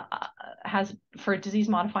 for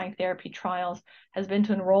disease-modifying therapy trials has been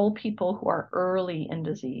to enroll people who are early in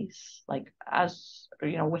disease, like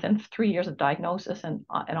within 3 years of diagnosis and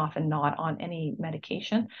often not on any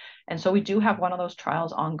medication. And so we do have one of those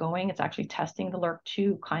trials ongoing. It's actually testing the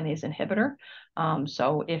LRRK2 kinase inhibitor.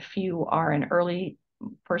 So if you are an early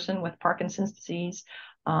person with Parkinson's disease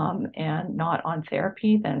and not on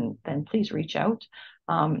therapy, then please reach out.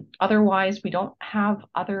 Otherwise, we don't have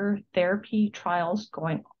other therapy trials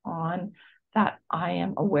going on that I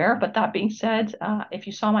am aware. But that being said, if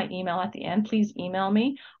you saw my email at the end, please email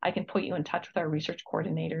me. I can put you in touch with our research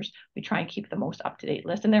coordinators. We try and keep the most up-to-date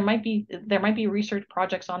list. And there might be research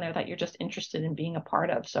projects on there that you're just interested in being a part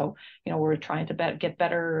of. So, we're trying to get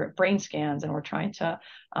better brain scans, and we're trying to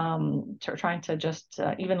just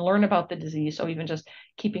even learn about the disease. So even just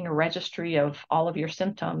keeping a registry of all of your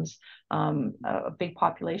symptoms, a big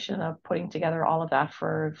population of putting together all of that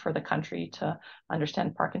for the country to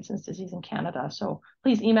understand Parkinson's disease in Canada. So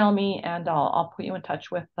please email me, and I'll put you in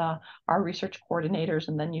touch with our research coordinators,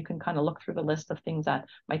 and then you can kind of look through the list of things that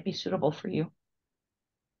might be suitable for you.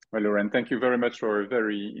 Well, Lorraine, thank you very much for a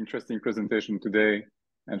very interesting presentation today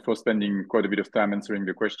and for spending quite a bit of time answering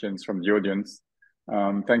the questions from the audience.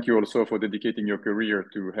 Thank you also for dedicating your career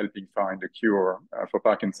to helping find a cure for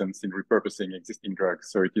Parkinson's in repurposing existing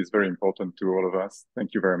drugs. So it is very important to all of us.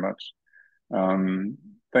 Thank you very much.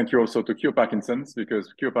 Thank you also to Cure Parkinson's,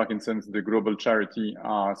 because Cure Parkinson's, the global charity,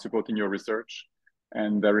 are supporting your research.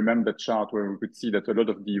 And I remember that chart where we could see that a lot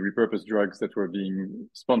of the repurposed drugs that were being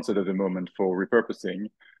sponsored at the moment for repurposing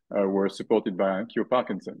were supported by Cure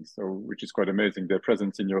Parkinson's, so which is quite amazing. Their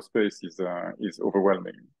presence in your space is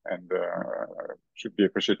overwhelming and should be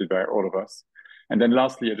appreciated by all of us. And then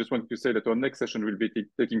lastly, I just wanted to say that our next session will be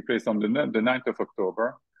taking place on the 9th of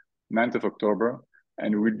October,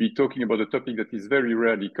 and we'll be talking about a topic that is very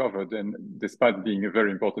rarely covered, and despite being a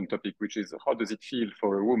very important topic, which is how does it feel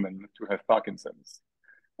for a woman to have Parkinson's?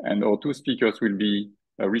 And our two speakers will be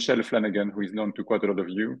Richelle Flanagan, who is known to quite a lot of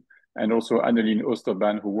you, and also Anneline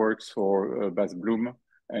Osterban, who works for Bas Bloom,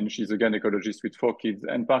 and she's a gynecologist with 4 kids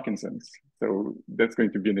and Parkinson's. So that's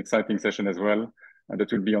going to be an exciting session as well, and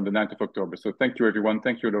that will be on the 9th of October. So thank you, everyone.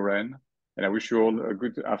 Thank you, Lorraine, and I wish you all a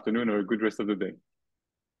good afternoon or a good rest of the day.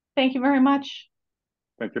 Thank you very much.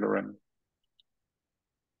 Thank you, Lorraine.